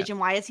percentage and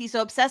why is he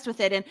so obsessed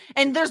with it?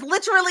 And there's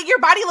literally, your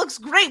body looks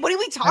great. What are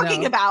we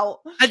talking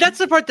about? And that's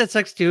the part that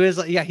sucks too. Is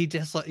like, he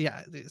just so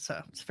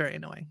it's very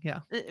annoying.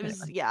 Yeah, it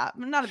was. Yeah,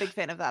 I'm not a big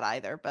fan of that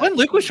either. But when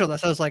Luke was showing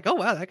us, I was like, oh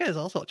wow, that guy's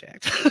also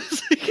jacked.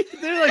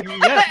 They're like,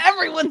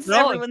 everyone's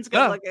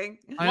good looking.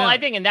 Well, I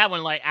think in that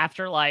one, like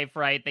Afterlife,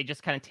 right? They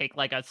just kind of take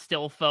like a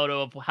still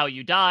photo of how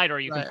you died, or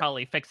you can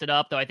probably fix it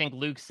up. Though I think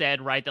Luke said,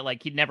 right, that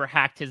like he'd never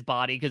hacked his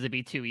body because it'd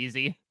be too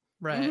easy.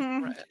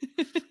 Right.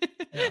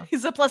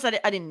 He's a plus. I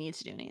didn't need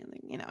to do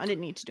anything. I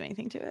didn't need to do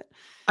anything to it.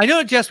 I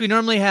know, Jess, we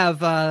normally have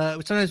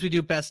sometimes we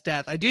do best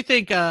death. I do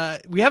think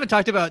we haven't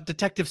talked about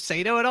Detective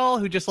Sato at all,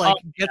 who just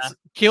gets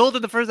killed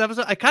in the first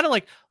episode. I kind of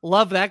like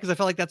love that because I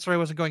felt like that story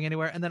wasn't going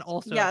anywhere. And then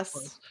also,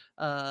 yes,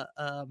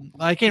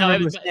 I can't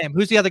remember his name.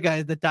 Who's the other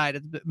guy that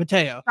died?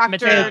 Mateo.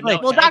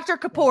 Dr.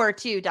 Kapoor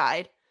too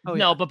died. Oh,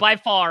 no, but by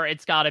far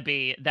it's got to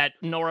be that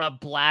Nora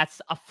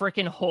blasts a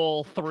freaking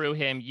hole through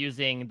him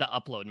using the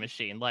upload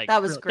machine. Like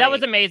that was great. That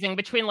was amazing.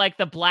 Between like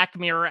the Black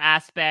Mirror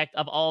aspect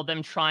of all of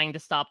them trying to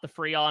stop the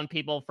Freon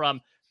people from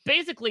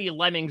basically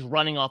lemmings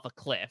running off a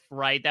cliff,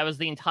 right? That was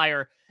the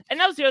entire, and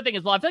that was the other thing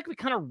as well. I feel like we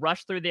kind of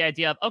rushed through the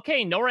idea of,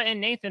 okay, Nora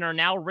and Nathan are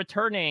now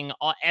returning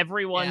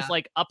everyone's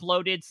like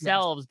uploaded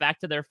selves back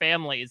to their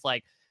families.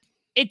 Like,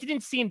 it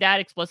didn't seem that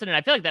explicit, and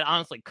I feel like that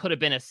honestly could have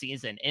been a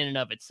season in and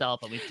of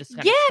itself, and we just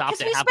kind of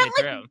stopped it halfway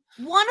through.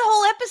 One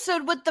whole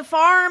episode with the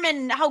farm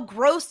and how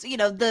gross,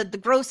 the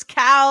gross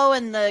cow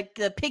and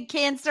the pig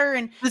cancer,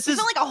 and it's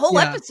like a whole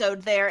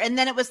episode there, and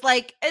then it was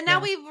like, and now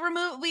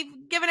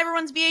we've given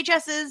everyone's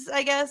VHSs,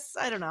 I guess.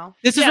 I don't know.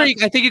 This is where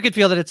I think you could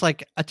feel that it's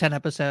like a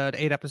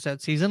 8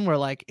 episode season where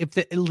like if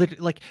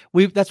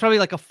that's probably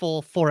like a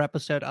full 4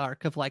 episode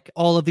arc of like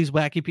all of these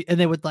wacky and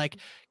they would like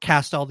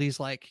cast all these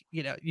like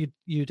you'd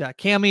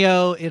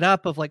cameo it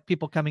up of like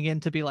people coming in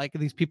to be like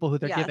these people who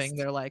they're giving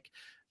their like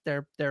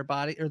their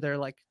body or their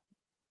like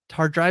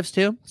hard drives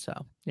to. So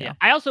yeah.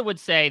 I also would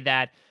say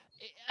that,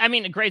 I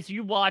mean, Grace,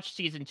 you watched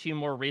season 2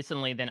 more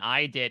recently than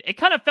I did. It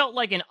kind of felt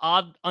like an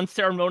odd,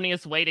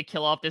 unceremonious way to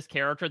kill off this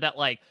character that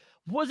like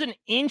was an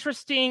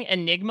interesting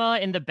enigma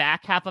in the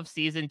back half of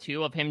season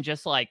 2 of him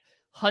just like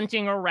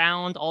hunting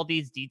around all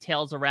these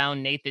details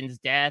around Nathan's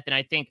death. And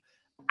I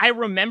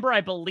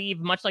believe,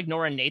 much like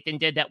Nora and Nathan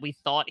did, that we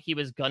thought he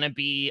was going to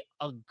be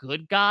a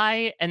good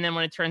guy. And then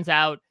when it turns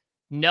out,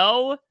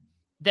 no,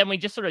 then we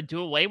just sort of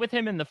do away with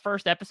him in the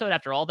first episode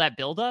after all that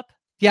buildup.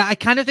 Yeah, I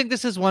kind of think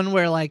this is one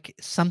where like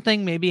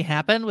something maybe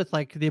happened with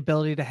like the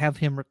ability to have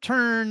him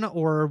return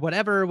or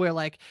whatever, where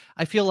like,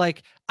 I feel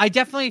like I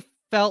definitely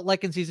felt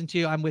like in season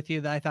 2, I'm with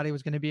you that I thought he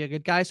was going to be a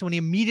good guy. So when he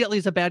immediately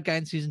is a bad guy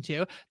in season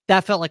 2,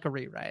 that felt like a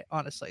rewrite,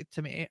 honestly,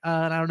 to me.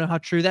 And I don't know how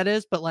true that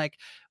is, but like,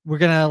 we're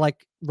going to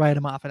like write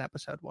him off in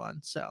episode 1.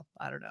 So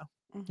I don't know.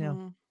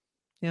 Mm-hmm.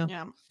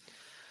 Yeah.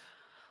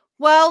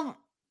 Well,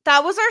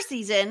 that was our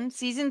season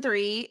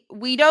 3.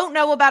 We don't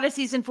know about a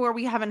season 4.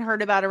 We haven't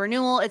heard about a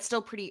renewal. It's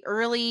still pretty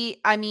early.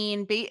 I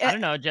mean, I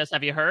don't know, Jess,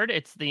 have you heard?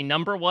 It's the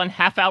 #1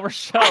 half-hour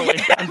show.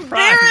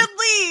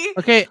 Apparently.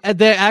 Okay,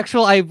 the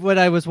actual when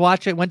I was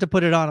watching, went to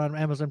put it on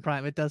Amazon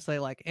Prime. It does say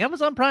like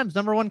Amazon Prime's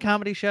 #1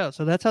 comedy show,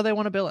 so that's how they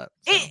want to bill it.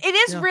 So,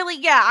 it is really,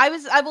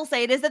 I will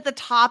say it is at the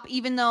top,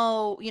 even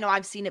though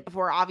I've seen it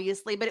before,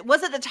 obviously, but it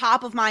was at the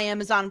top of my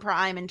Amazon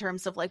Prime in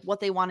terms of like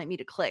what they wanted me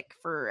to click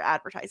for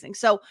advertising.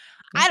 So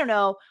I don't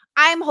know.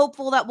 I'm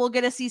hopeful that we'll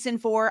get a season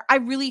 4. I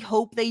really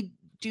hope they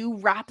do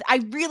wrap. I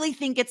really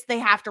think they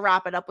have to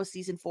wrap it up with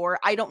season 4.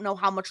 I don't know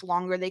how much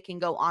longer they can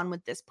go on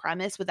with this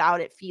premise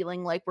without it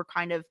feeling like we're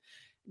kind of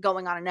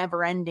going on a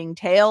never-ending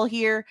tale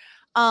here.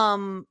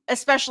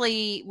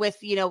 Especially with,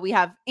 we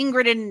have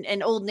Ingrid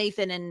and old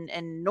Nathan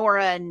and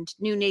Nora and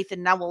new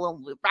Nathan. Now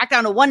we'll back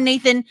down to one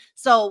Nathan.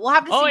 So we'll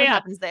have to see what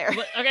happens there.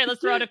 Okay,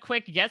 let's throw out a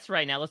quick guess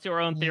right now. Let's do our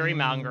own theory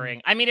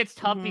mongering. I mean, it's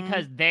tough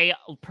because they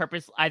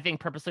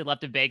purposely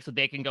left it vague so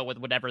they can go with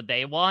whatever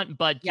they want.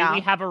 But do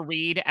we have a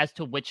read as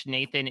to which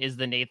Nathan is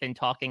the Nathan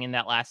talking in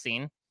that last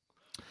scene?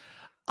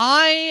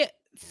 I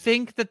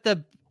think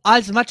that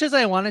as much as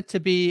I want it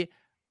to be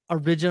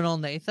original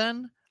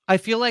Nathan, I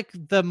feel like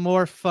the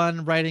more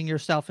fun writing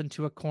yourself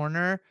into a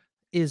corner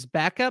is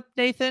backup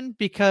Nathan,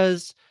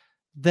 because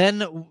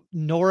then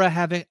Nora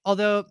having,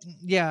 although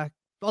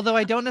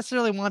I don't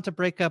necessarily want to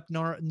break up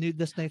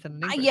this Nathan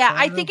and Ingrid,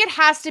 I think it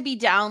has to be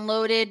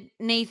downloaded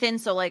Nathan,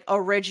 so like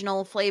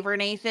original flavor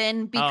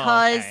Nathan,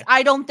 because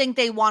I don't think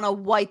they want to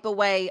wipe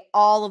away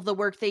all of the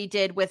work they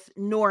did with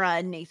Nora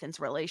and Nathan's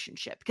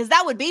relationship, because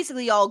that would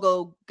basically all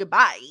go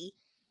goodbye.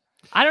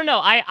 I don't know.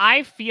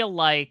 I feel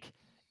like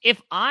if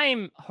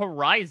I'm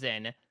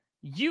Horizon,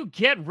 you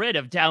get rid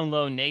of down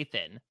low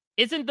Nathan.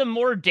 Isn't the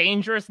more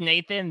dangerous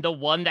Nathan the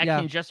one that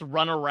can just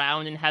run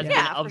around and has been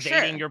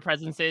evading your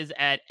presences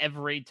at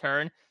every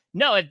turn?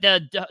 No, if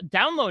the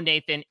down low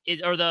Nathan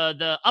is, or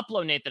the up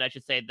low Nathan, I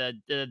should say,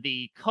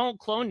 the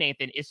clone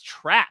Nathan is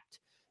trapped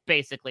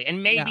basically,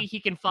 and maybe he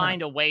can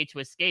find a way to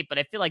escape. But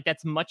I feel like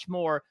that's much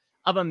more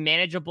of a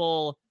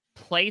manageable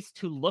place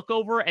to look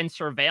over and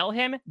surveil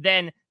him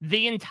than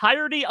the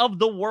entirety of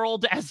the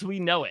world as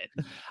we know it.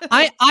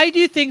 I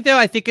do think, though,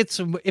 I think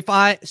it's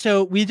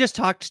so we just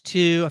talked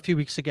to a few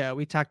weeks ago,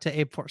 we talked to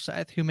Abe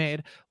Forsyth, who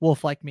made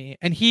Wolf Like Me,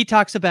 and he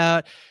talks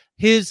about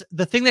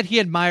the thing that he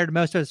admired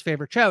most of his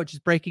favorite show, which is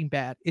Breaking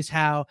Bad, is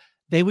how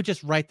they would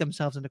just write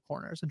themselves into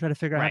corners and try to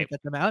figure out how to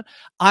get them out.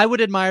 I would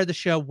admire the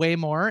show way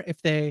more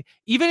if they,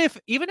 even if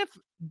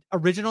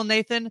original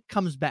Nathan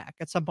comes back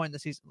at some point in the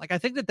season. Like, I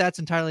think that's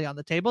entirely on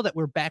the table, that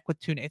we're back with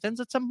 2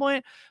 Nathans at some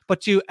point, but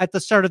to, at the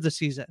start of the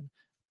season,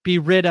 be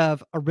rid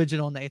of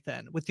original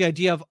Nathan with the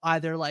idea of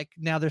either like,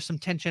 now there's some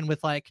tension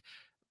with like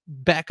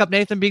backup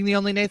Nathan being the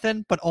only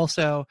Nathan, but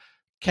also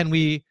can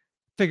we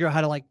figure out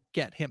how to like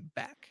get him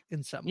back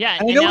in some way?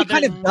 I know we've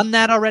kind of done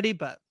that already,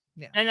 but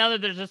yeah. And now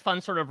that there's this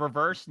fun sort of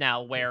reverse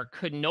now, where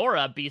could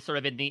Nora be sort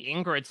of in the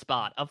Ingrid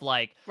spot of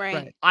like,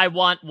 I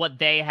want what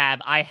they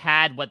have. I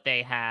had what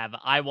they have.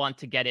 I want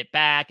to get it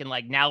back. And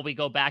like, now we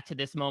go back to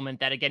this moment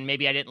that, again,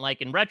 maybe I didn't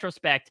like in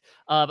retrospect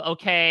of,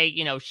 okay,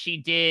 she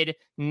did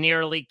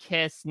nearly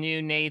kiss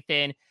new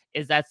Nathan.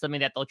 Is that something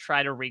that they'll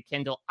try to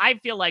rekindle? I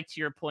feel like, to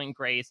your point,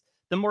 Grace,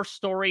 the more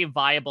story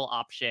viable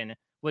option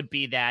would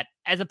be that,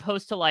 as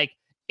opposed to like,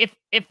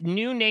 if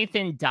new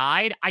Nathan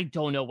died, I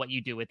don't know what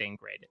you do with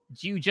Ingrid.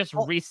 Do you just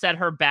reset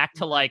her back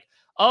to like,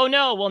 oh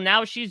no, well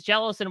now she's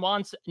jealous and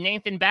wants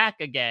Nathan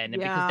back again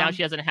because now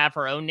she doesn't have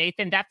her own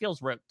Nathan. That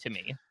feels rote to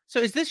me. So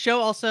is this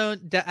show also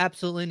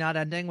absolutely not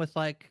ending with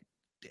like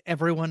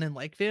everyone in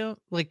Lakeview?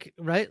 Like,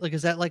 right? Like,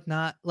 is that like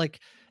not like,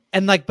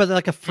 and like, but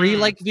like a free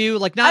Lakeview?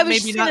 Like, not I was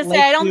maybe just not gonna say,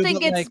 Lakeview, I don't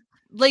think it's like,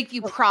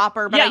 Lakeview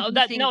proper, but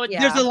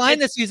there's a line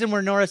this season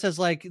where Nora says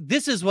like,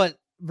 this is what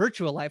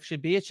virtual life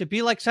should be. It should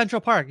be like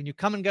Central Park and you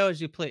come and go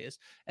as you please.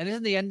 And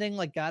isn't the ending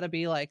like gotta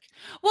be like,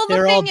 well,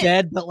 they're all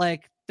dead, but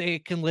like they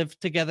can live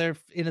together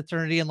in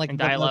eternity and like and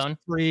die alone.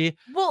 Free,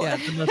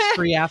 the most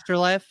free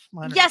afterlife.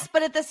 Yes,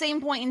 but at the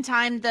same point in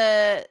time,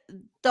 the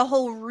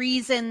whole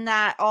reason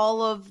that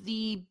all of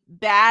the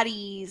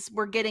baddies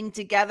were getting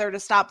together to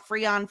stop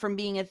Freon from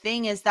being a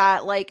thing is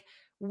that like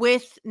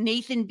with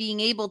Nathan being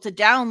able to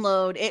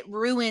download, it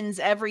ruins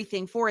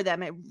everything for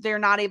them. They're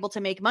not able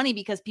to make money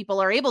because people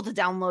are able to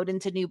download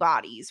into new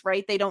bodies,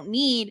 right? They don't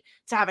need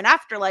to have an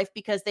afterlife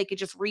because they could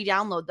just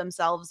re-download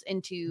themselves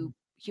into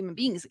human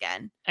beings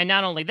again. And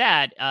not only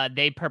that,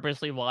 they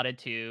purposely wanted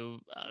to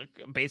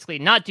basically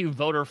not do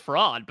voter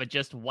fraud, but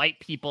just wipe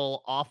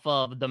people off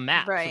of the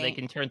map so they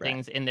can turn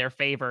things in their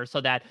favor so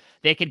that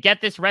they could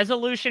get this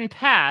resolution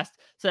passed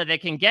so that they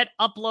can get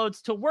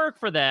uploads to work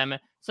for them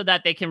so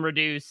that they can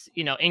reduce,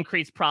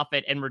 increase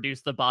profit and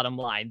reduce the bottom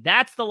line.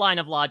 That's the line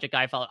of logic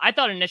I followed. I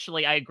thought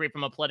initially, I agree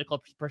from a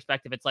political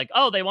perspective, it's like,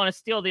 oh, they want to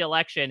steal the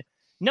election.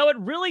 No, it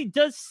really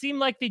does seem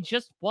like they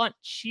just want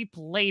cheap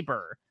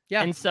labor.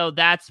 Yeah. And so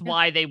that's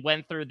why they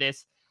went through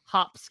this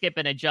hop, skip,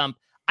 and a jump.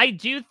 I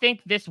do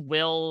think this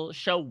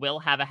show will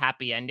have a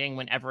happy ending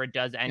whenever it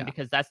does end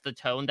because that's the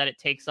tone that it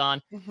takes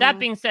on. Mm-hmm. That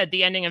being said,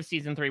 the ending of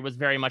season 3 was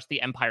very much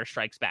the Empire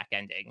Strikes Back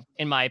ending,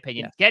 in my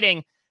opinion.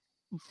 Getting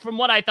from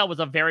what I thought was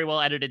a very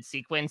well edited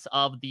sequence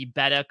of the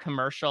beta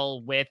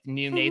commercial with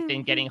new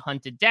Nathan getting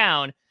hunted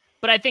down.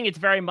 But I think it's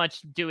very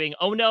much doing,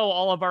 oh no,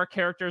 all of our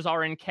characters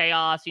are in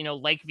chaos.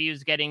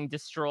 Lakeview's getting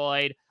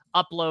destroyed.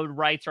 Upload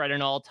rights are at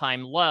an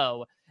all-time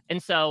low.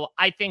 And so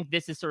I think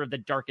this is sort of the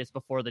darkest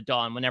before the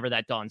dawn, whenever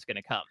that dawn's going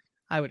to come.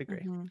 I would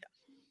agree. Mm-hmm.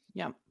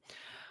 Yeah.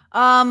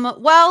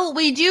 Well,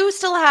 we do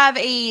still have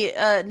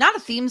a, not a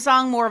theme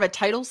song, more of a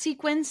title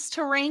sequence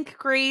to rank,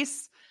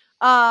 Grace.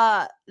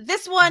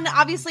 This one,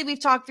 obviously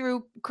we've talked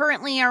through.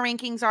 Currently our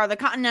rankings are The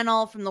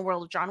Continental, From the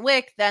World of John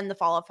Wick, then The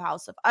Fall of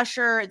House of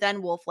Usher,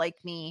 then Wolf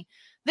Like Me.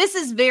 This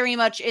is very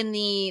much in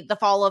the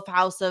fall of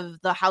House of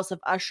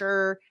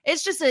Usher.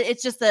 It's just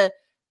a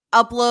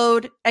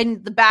upload,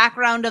 and the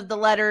background of the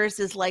letters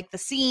is like the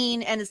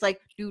scene, and it's like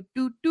do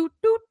do do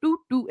do do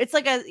do. It's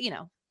like a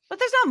but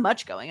there's not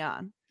much going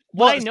on.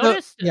 What I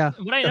noticed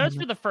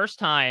for the first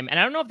time, and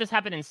I don't know if this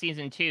happened in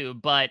season 2,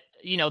 but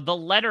the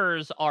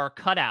letters are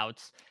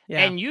cutouts,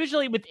 and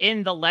usually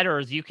within the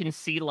letters you can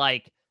see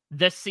like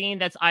the scene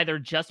that's either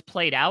just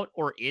played out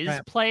or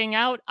is playing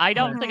out. I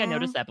don't think I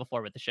noticed that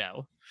before with the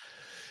show.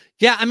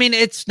 Yeah, I mean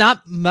it's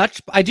not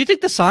much. I do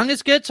think the song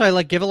is good, so I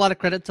like give a lot of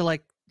credit to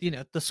like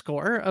the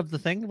score of the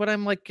thing, but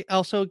I'm like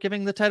also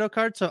giving the title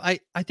card. So I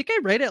think I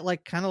rate it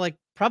like kind of like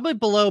probably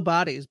below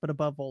Bodies, but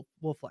above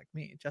Wolf Like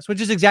Me, which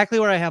is exactly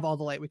where I have All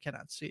the Light We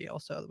Cannot See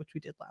also, which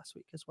we did last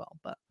week as well.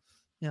 But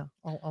yeah,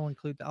 I'll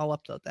include that. I'll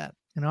upload that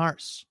in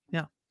ours.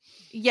 Yeah.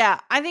 Yeah.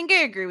 I think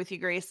I agree with you,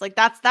 Grace. Like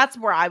that's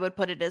where I would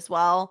put it as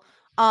well.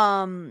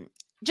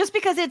 Just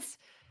because it's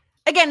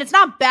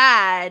not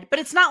bad, but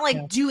it's not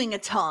like doing a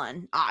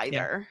ton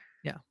either.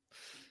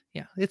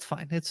 Yeah. It's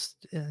fine. It's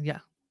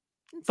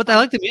but I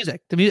like the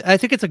music. I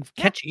think it's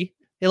catchy.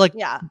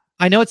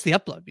 I know it's the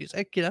upload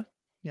music,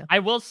 Yeah. I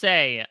will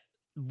say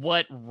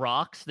what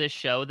rocks this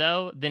show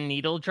though, the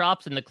needle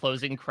drops in the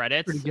closing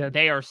credits.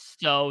 They are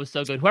so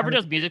good. Whoever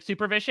does music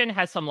supervision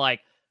has some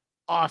like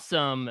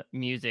awesome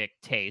music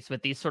taste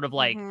with these sort of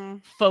like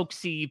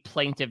folksy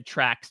plaintive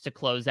tracks to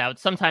close out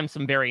sometimes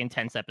some very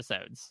intense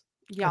episodes.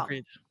 Yeah.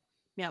 Agreed.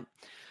 Yeah.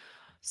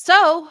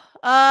 So,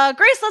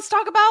 Grace, let's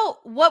talk about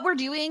what we're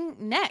doing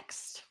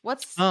next.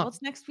 What's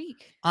next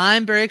week?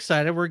 I'm very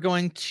excited. We're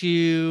going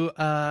to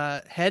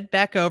head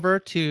back over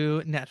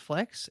to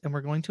Netflix and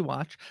we're going to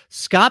watch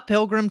Scott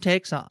Pilgrim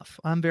Takes Off.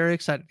 I'm very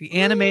excited. The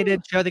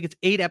animated show, I think it's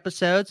 8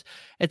 episodes.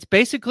 It's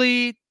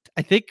basically,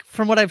 I think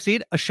from what I've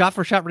seen, a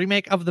shot-for-shot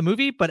remake of the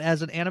movie, but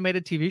as an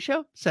animated TV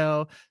show.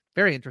 So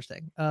very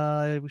interesting.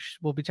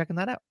 We'll be checking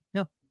that out.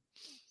 Yeah.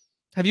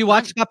 Have you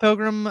watched Scott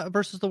Pilgrim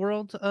versus the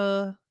World,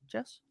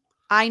 Jess?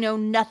 I know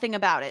nothing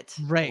about it.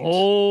 Right.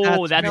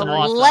 Oh, that's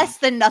awesome. Less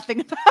than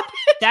nothing about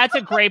it. That's a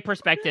great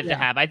perspective to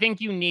have. I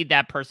think you need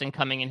that person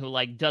coming in who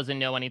like doesn't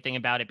know anything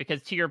about it,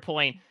 because to your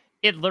point,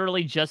 it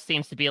literally just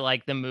seems to be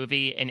like the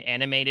movie in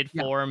animated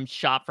form,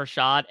 shot for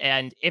shot.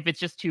 And if it's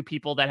just 2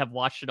 people that have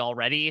watched it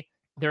already,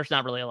 there's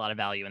not really a lot of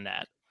value in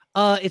that.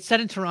 It's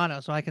set in Toronto,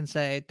 so I can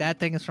say that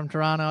thing is from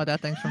Toronto.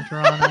 That thing's from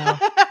Toronto.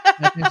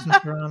 That thing's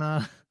from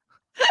Toronto.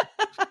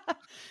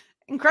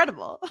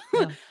 Incredible.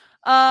 Yeah.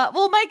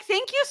 Well, Mike,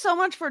 thank you so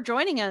much for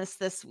joining us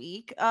this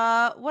week.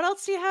 What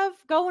else do you have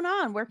going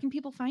on? Where can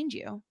people find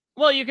you?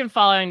 Well, you can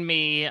find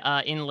me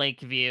in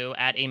Lakeview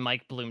at a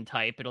Mike Bloom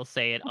type. It'll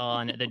say it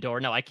on the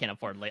door. No, I can't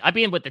afford Lake. I'd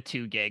be in with the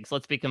 2 gigs.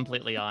 Let's be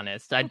completely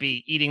honest. I'd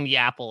be eating the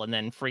apple and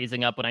then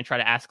freezing up when I try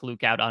to ask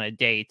Luke out on a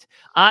date.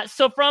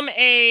 So from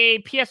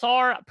a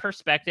PSR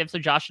perspective, so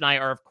Josh and I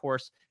are, of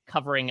course,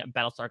 covering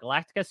Battlestar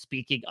Galactica.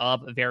 Speaking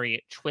of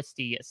very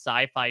twisty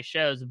sci-fi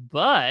shows,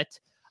 but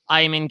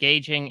I am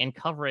engaging in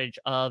coverage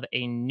of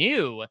a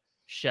new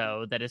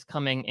show that is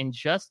coming in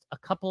just a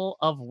couple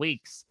of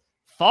weeks.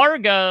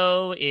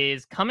 Fargo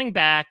is coming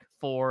back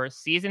for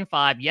season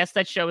 5. Yes,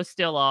 that show is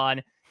still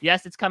on.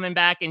 Yes, it's coming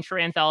back in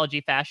true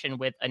anthology fashion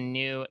with a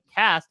new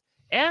cast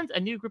and a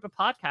new group of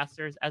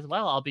podcasters as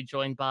well. I'll be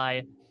joined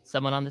by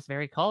someone on this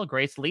very call.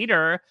 Grace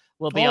Leader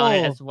will be on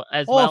it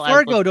as well.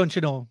 Fargo, don't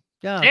you know?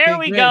 Yeah, there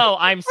we go.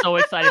 I'm so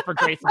excited for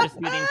Grace to just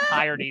do the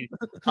entirety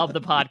of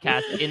the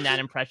podcast in that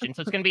impression.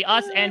 So it's going to be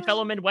us and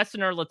fellow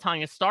Midwesterner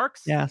LaTanya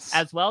Starks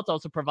as well to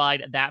also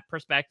provide that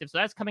perspective. So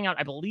that's coming out,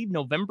 I believe,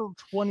 November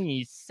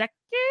 22nd,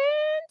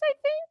 I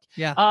think.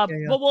 Yeah.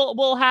 But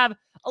we'll have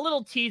a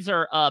little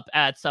teaser up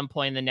at some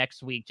point in the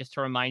next week just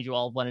to remind you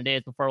all of what it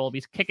is before we'll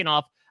be kicking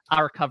off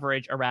our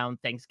coverage around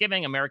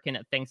Thanksgiving, American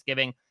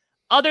Thanksgiving.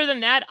 Other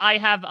than that, I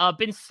have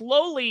been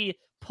slowly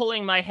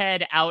pulling my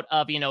head out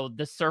of,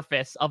 the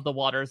surface of the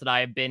waters that I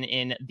have been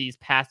in these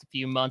past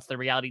few months, the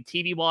reality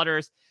TV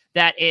waters.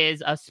 That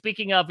is,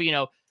 speaking of,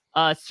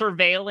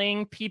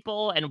 surveilling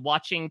people and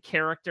watching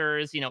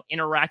characters,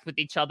 interact with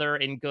each other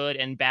in good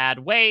and bad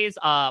ways.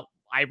 I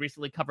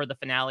recently covered the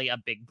finale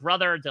of Big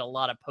Brother, did a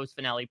lot of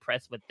post-finale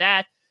press with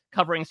that,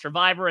 covering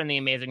Survivor and The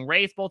Amazing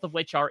Race, both of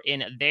which are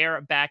in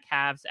their back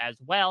halves as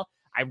well.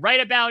 I write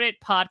about it,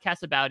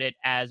 podcast about it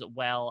as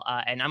well.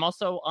 And I'm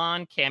also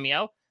on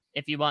Cameo.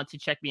 If you want to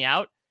check me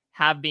out,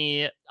 have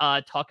me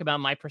talk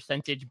about my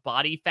percentage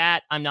body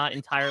fat. I'm not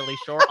entirely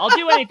sure. I'll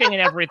do anything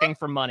and everything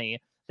for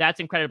money. That's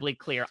incredibly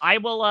clear.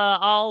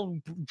 I'll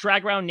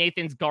drag around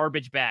Nathan's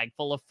garbage bag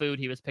full of food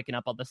he was picking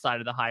up on the side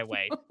of the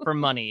highway for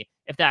money,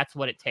 if that's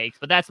what it takes.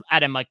 But that's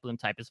at a Mike Bloom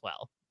type as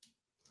well.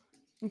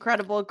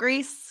 Incredible.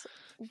 Grace,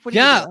 what are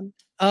you doing?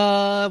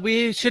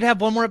 We should have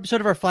one more episode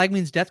of our Flag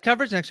Means Death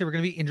coverage. And actually, we're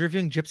going to be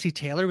interviewing Gypsy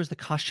Taylor, who was the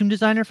costume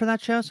designer for that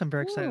show. So I'm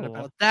very excited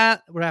about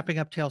that. We're wrapping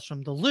up Tales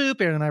from the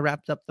Loop. Aaron and I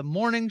wrapped up the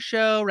morning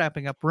show,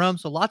 wrapping up Rome.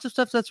 So lots of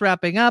stuff that's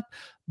wrapping up.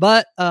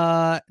 But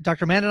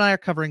Dr. Amanda and I are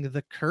covering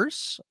The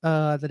Curse,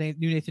 the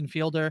new Nathan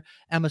Fielder,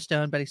 Emma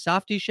Stone, Betty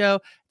Softy show.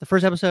 The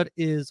first episode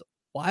is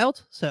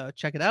wild, so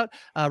check it out.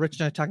 Rich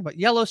and I are talking about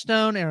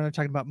Yellowstone, Aaron and I are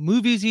talking about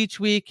movies each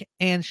week,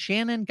 and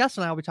Shannon, Gus,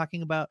 and I will be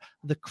talking about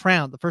The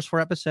Crown. The first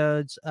 4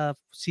 episodes of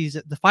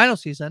the final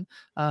season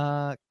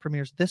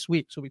premieres this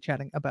week, so we'll be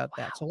chatting about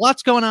that. So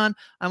lots going on.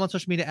 I'm on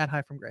social media at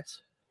Hi From Grace.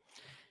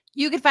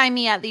 You can find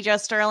me at the Joe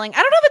Sterling.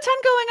 I don't have a ton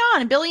going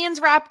on. Billions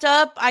wrapped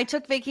up. I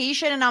took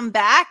vacation and I'm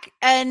back,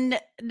 and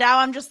now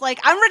I'm just like,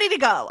 I'm ready to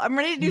go. I'm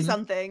ready to do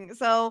something.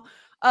 So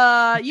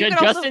you can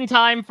just in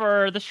time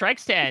for the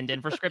strikes to end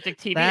and for Scripted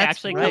TV to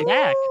actually come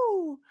back.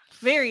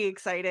 Very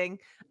exciting.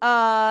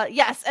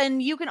 Yes,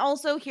 and you can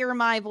also hear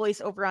my voice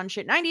over on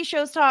Shit 90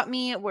 Shows Taught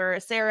Me, where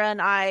Sarah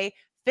and I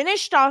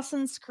finished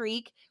Dawson's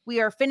Creek. We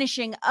are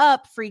finishing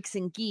up Freaks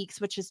and Geeks,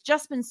 which has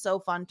just been so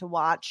fun to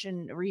watch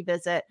and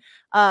revisit.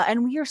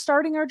 And we are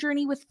starting our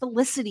journey with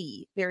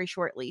Felicity very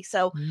shortly.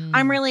 So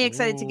I'm really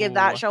excited to give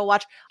that show a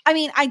watch. I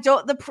mean,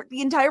 the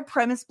entire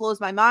premise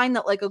blows my mind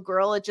that like a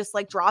girl, it just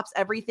like drops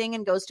everything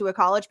and goes to a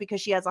college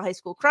because she has a high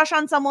school crush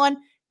on someone.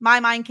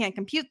 My mind can't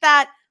compute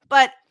that.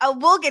 But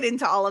we'll get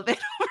into all of it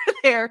over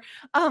there.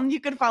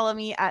 You can follow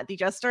me at the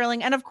Just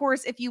Sterling. And of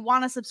course, if you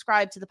want to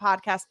subscribe to the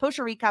podcast,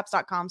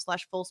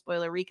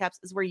 postshowrecaps.com/full-spoiler-recaps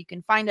is where you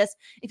can find us.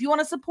 If you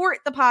want to support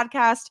the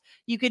podcast,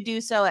 you could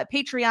do so at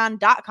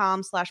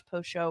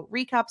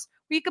patreon.com/postshow-recaps,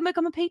 where you can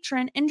become a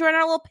patron and join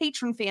our little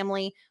patron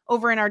family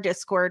over in our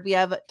Discord. We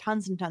have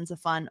tons and tons of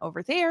fun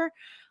over there.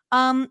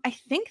 I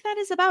think that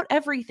is about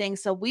everything.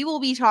 So we will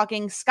be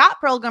talking Scott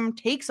Pilgrim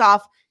Takes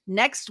Off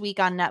next week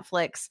on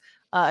Netflix.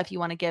 If you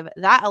want to give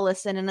that a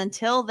listen. And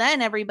until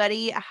then,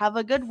 everybody, have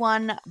a good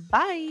one.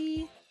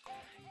 Bye.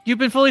 You've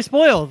been fully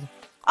spoiled.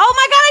 Oh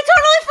my God, I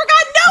totally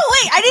forgot. No,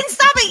 wait, I didn't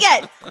stop it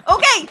yet.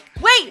 Okay,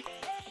 wait.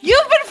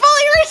 You've been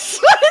fully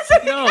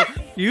spoiled. No,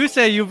 you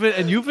say you've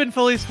been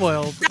fully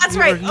spoiled. That's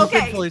right.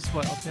 Okay. Been fully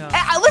spoiled.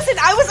 Yeah. Listen,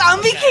 I was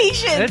on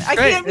vacation. I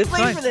can't be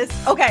blamed for this.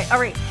 Okay, all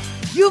right.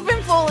 You've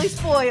been fully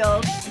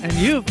spoiled. And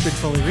you've been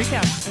fully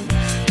recapped.